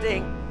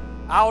exiting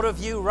out of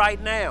you right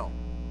now.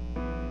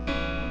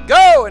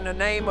 Go in the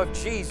name of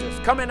Jesus.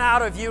 Coming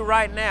out of you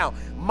right now.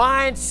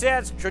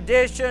 Mindsets,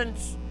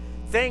 traditions,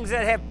 things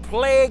that have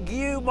plagued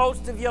you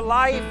most of your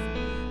life,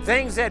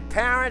 things that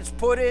parents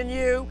put in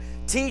you,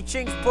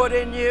 teachings put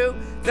in you,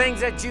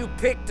 things that you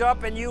picked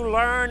up and you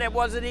learned that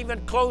wasn't even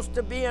close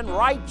to being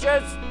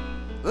righteous.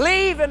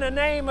 Leave in the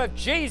name of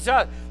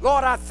Jesus.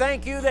 Lord, I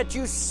thank you that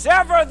you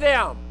sever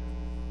them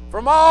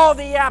from all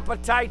the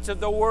appetites of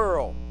the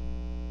world.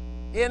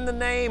 In the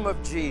name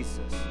of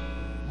Jesus.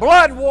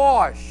 Blood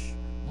washed,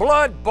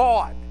 blood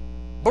bought,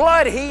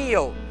 blood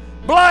healed,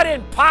 blood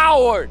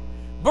empowered,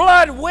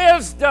 blood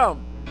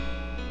wisdom,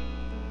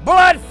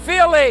 blood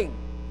filling,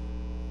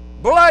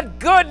 blood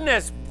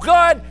goodness,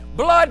 blood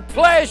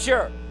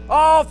pleasure,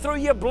 all through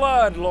your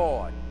blood,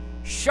 Lord.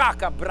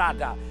 Shaka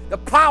brada. The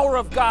power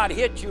of God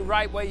hit you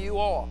right where you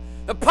are.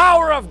 The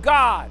power of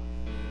God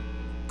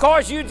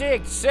caused you to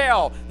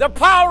excel. The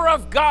power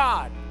of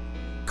God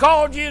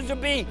called you to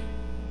be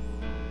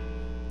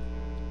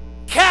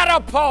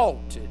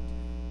catapulted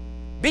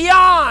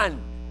beyond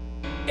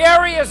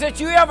areas that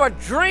you ever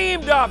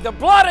dreamed of. The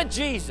blood of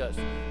Jesus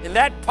and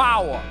that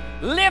power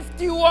lift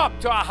you up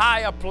to a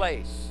higher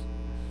place.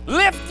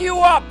 Lift you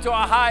up to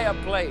a higher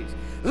place.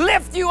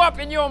 Lift you up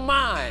in your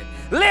mind.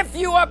 Lift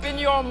you up in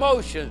your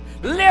emotions.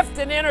 Lift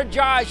and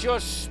energize your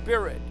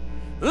spirit.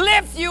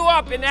 Lift you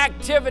up in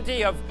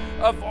activity of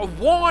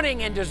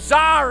wanting and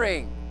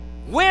desiring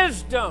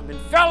wisdom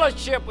and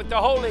fellowship with the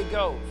Holy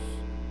Ghost.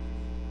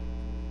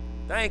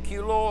 Thank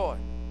you, Lord.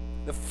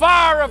 The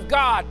fire of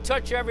God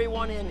touch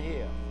everyone in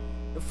here.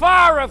 The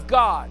fire of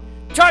God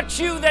touch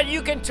you that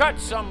you can touch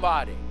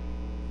somebody.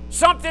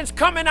 Something's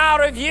coming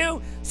out of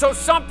you, so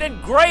something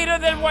greater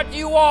than what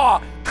you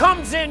are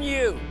comes in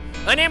you.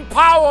 An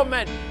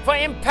empowerment for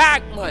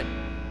impactment.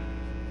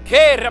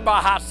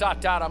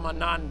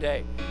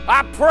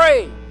 I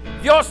pray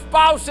if your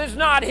spouse is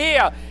not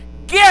here,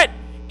 get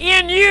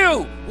in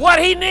you what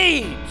he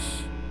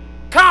needs.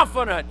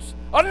 Confidence,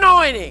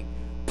 anointing,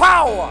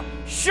 power,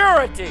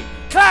 surety,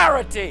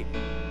 clarity.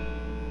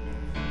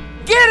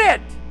 Get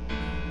it.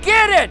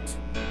 Get it.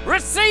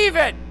 Receive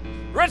it.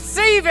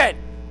 Receive it.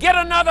 Get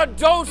another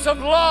dose of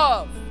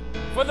love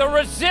for the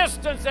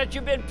resistance that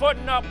you've been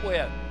putting up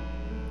with.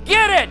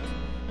 Get it.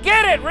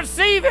 Get it.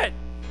 Receive it.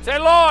 Say,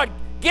 Lord,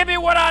 give me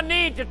what I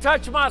need to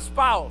touch my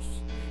spouse.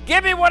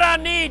 Give me what I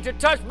need to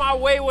touch my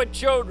wayward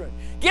children.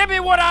 Give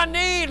me what I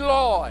need,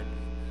 Lord.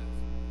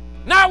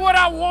 Not what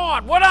I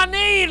want, what I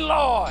need,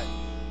 Lord.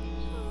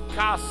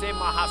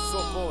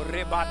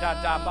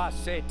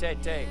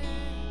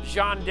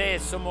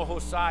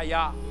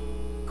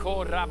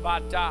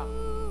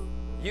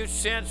 You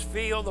sense,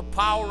 feel the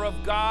power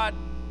of God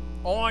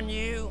on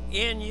you,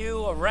 in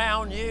you,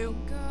 around you.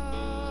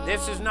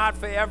 This is not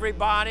for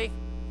everybody.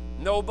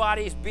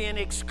 Nobody's being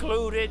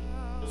excluded.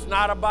 It's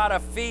not about a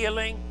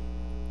feeling.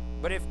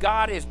 But if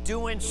God is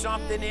doing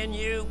something in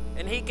you,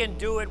 and He can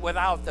do it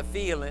without the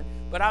feeling,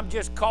 but I'm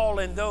just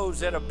calling those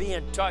that are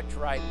being touched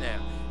right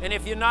now. And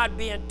if you're not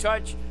being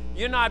touched,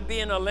 you're not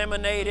being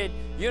eliminated,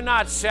 you're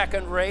not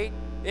second rate.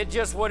 It's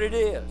just what it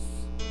is.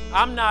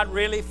 I'm not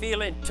really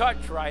feeling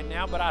touched right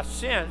now, but I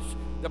sense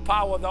the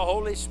power of the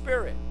Holy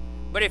Spirit.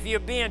 But if you're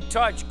being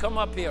touched, come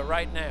up here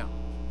right now.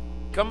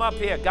 Come up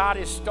here. God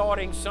is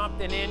starting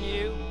something in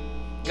you.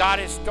 God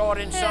is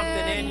starting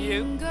something in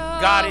you.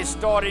 God is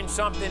starting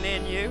something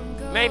in you.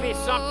 Maybe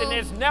something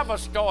that's never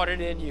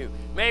started in you.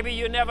 Maybe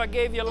you never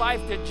gave your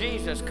life to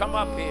Jesus. Come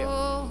up here.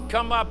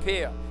 Come up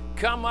here.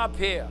 Come up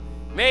here.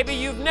 Maybe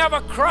you've never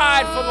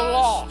cried for the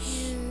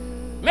lost.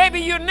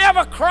 Maybe you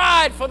never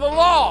cried for the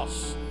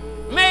lost.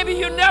 Maybe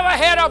you never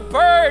had a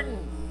burden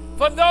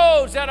for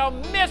those that are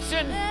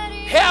missing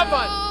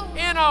heaven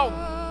in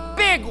a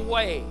big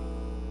way,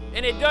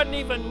 and it doesn't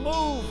even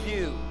move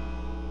you.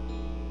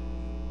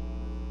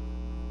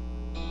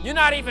 You're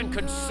not even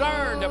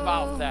concerned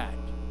about that.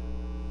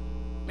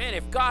 Man,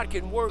 if God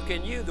can work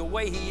in you the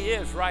way He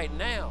is right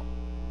now,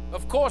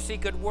 of course He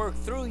could work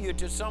through you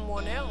to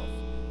someone else.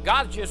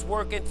 God's just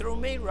working through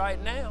me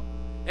right now,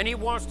 and He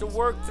wants to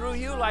work through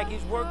you like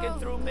He's working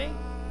through me.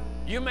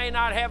 You may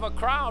not have a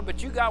crowd,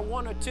 but you got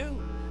one or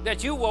two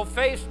that you will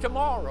face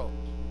tomorrow,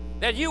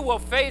 that you will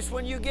face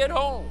when you get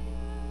home.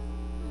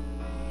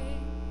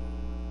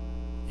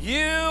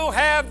 You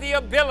have the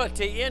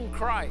ability in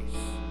Christ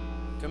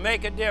to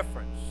make a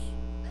difference.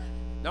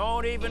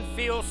 Don't even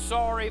feel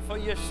sorry for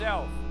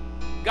yourself.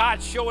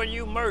 God's showing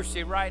you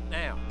mercy right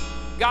now.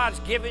 God's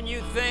giving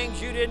you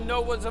things you didn't know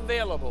was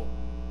available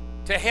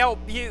to help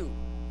you,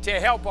 to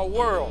help a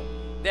world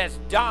that's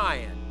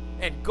dying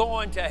and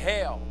going to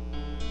hell.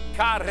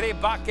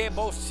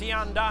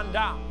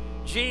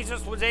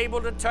 Jesus was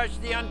able to touch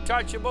the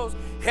untouchables,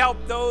 help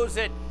those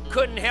that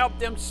couldn't help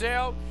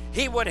themselves.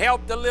 He would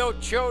help the little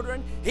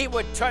children. He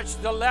would touch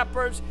the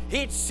lepers.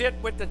 He'd sit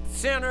with the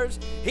sinners.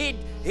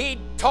 He'd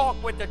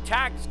talk with the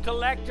tax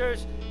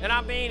collectors. And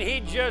I mean,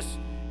 he'd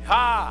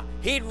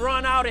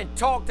run out and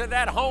talk to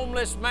that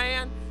homeless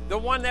man, the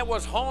one that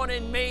was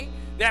haunting me,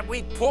 that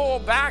we pull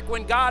back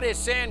when God is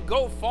saying,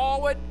 go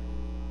forward.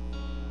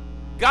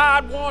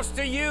 God wants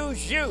to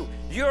use you.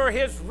 You're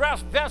His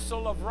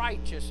vessel of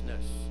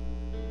righteousness.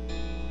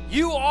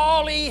 You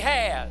all He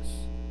has.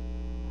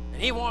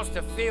 And He wants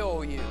to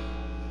fill you.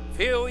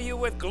 Fill you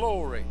with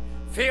glory.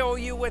 Fill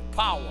you with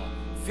power.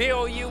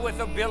 Fill you with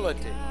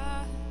ability.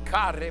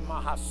 Fire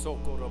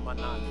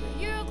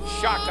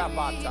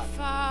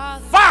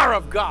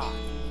of God.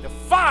 The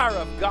fire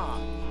of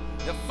God.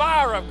 The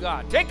fire of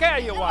God. Take care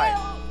of your wife.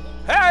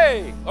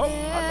 Hey! Oh, I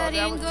thought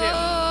that was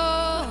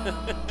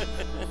Tim.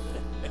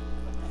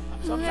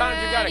 Sometimes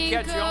you got to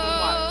catch your own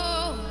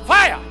wife.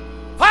 Fire!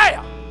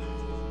 Fire!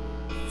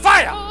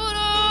 Fire!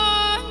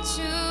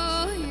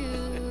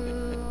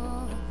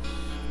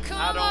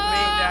 I don't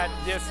mean that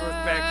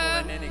disrespectful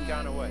in any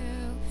kind of way.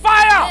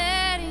 Fire!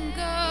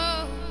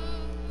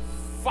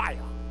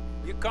 Fire.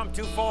 You come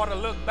too far to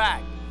look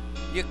back.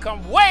 You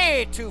come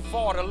way too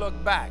far to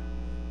look back.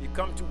 You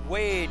come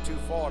way too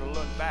far to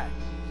look back.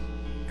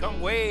 Come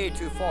way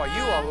too far.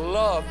 You are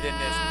loved in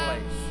this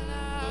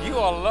place. You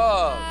are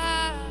loved.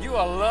 You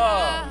are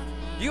loved.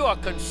 You are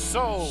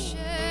consoled.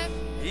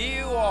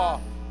 You are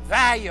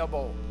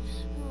valuable.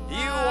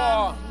 You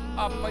are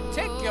a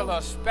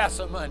particular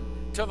specimen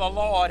to the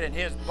Lord and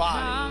His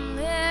body.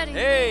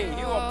 Hey,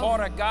 you are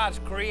part of God's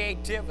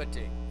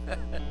creativity.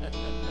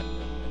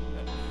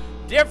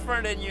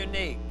 Different and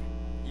unique.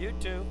 You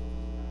too.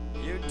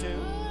 You too.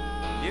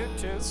 You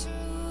too.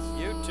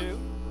 You too.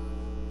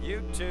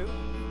 You too.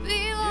 You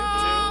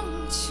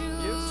too.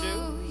 You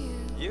too.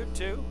 You too. You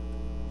too.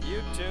 You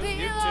too.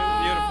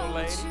 Beautiful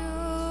lady.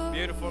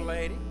 Beautiful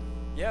lady.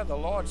 Yeah, the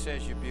Lord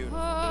says you're beautiful.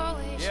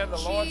 Yeah, the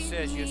Lord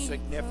says you're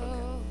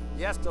significant.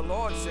 Yes, the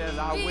Lord says,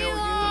 I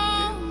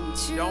will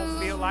use you. Don't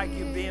feel like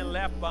you're being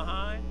left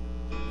behind.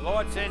 The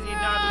Lord says He's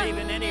not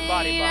leaving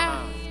anybody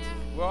behind.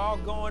 We're all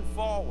going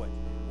forward.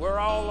 We're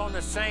all on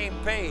the same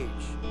page.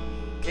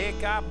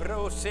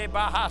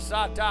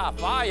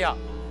 Fire.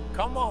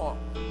 Come on.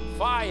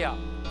 Fire.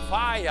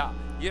 Fire.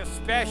 You're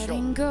special.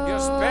 You're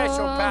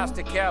special,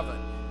 Pastor Kevin.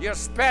 You're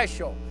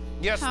special.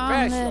 You're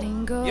special.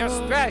 You're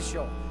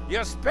special.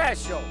 You're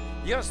special.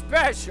 You're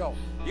special.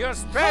 You're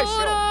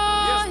special.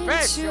 You're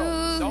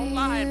special. Don't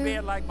lie in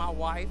bed like my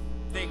wife.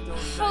 Think those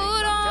things.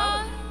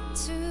 I'm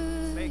telling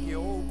you. Make you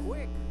old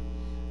quick.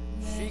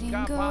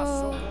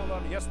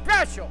 You're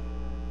special.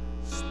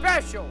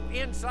 Special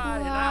inside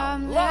and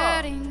out.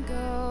 Loved.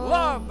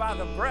 Loved by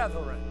the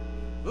brethren.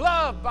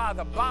 Loved by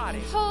the body.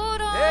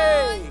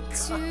 Hey.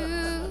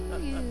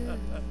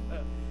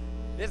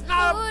 It's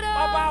not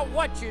about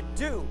what you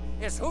do.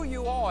 It's who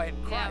you are in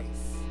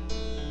Christ.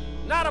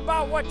 Not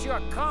about what you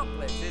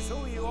accomplish. It's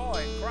who you are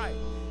in Christ.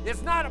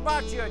 It's not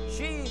about your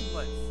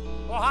achievements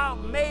or how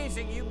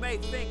amazing you may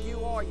think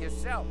you are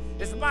yourself.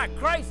 It's about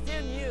Christ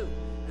in you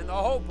and the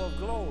hope of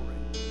glory.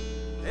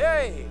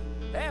 Hey,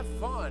 have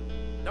fun.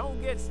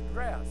 Don't get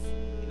stressed.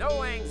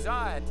 No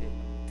anxiety.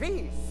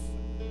 Peace.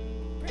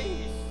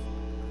 Peace.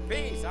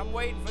 Peace. I'm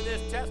waiting for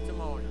this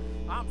testimony.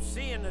 I'm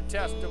seeing the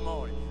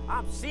testimony.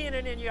 I'm seeing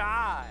it in your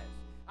eyes.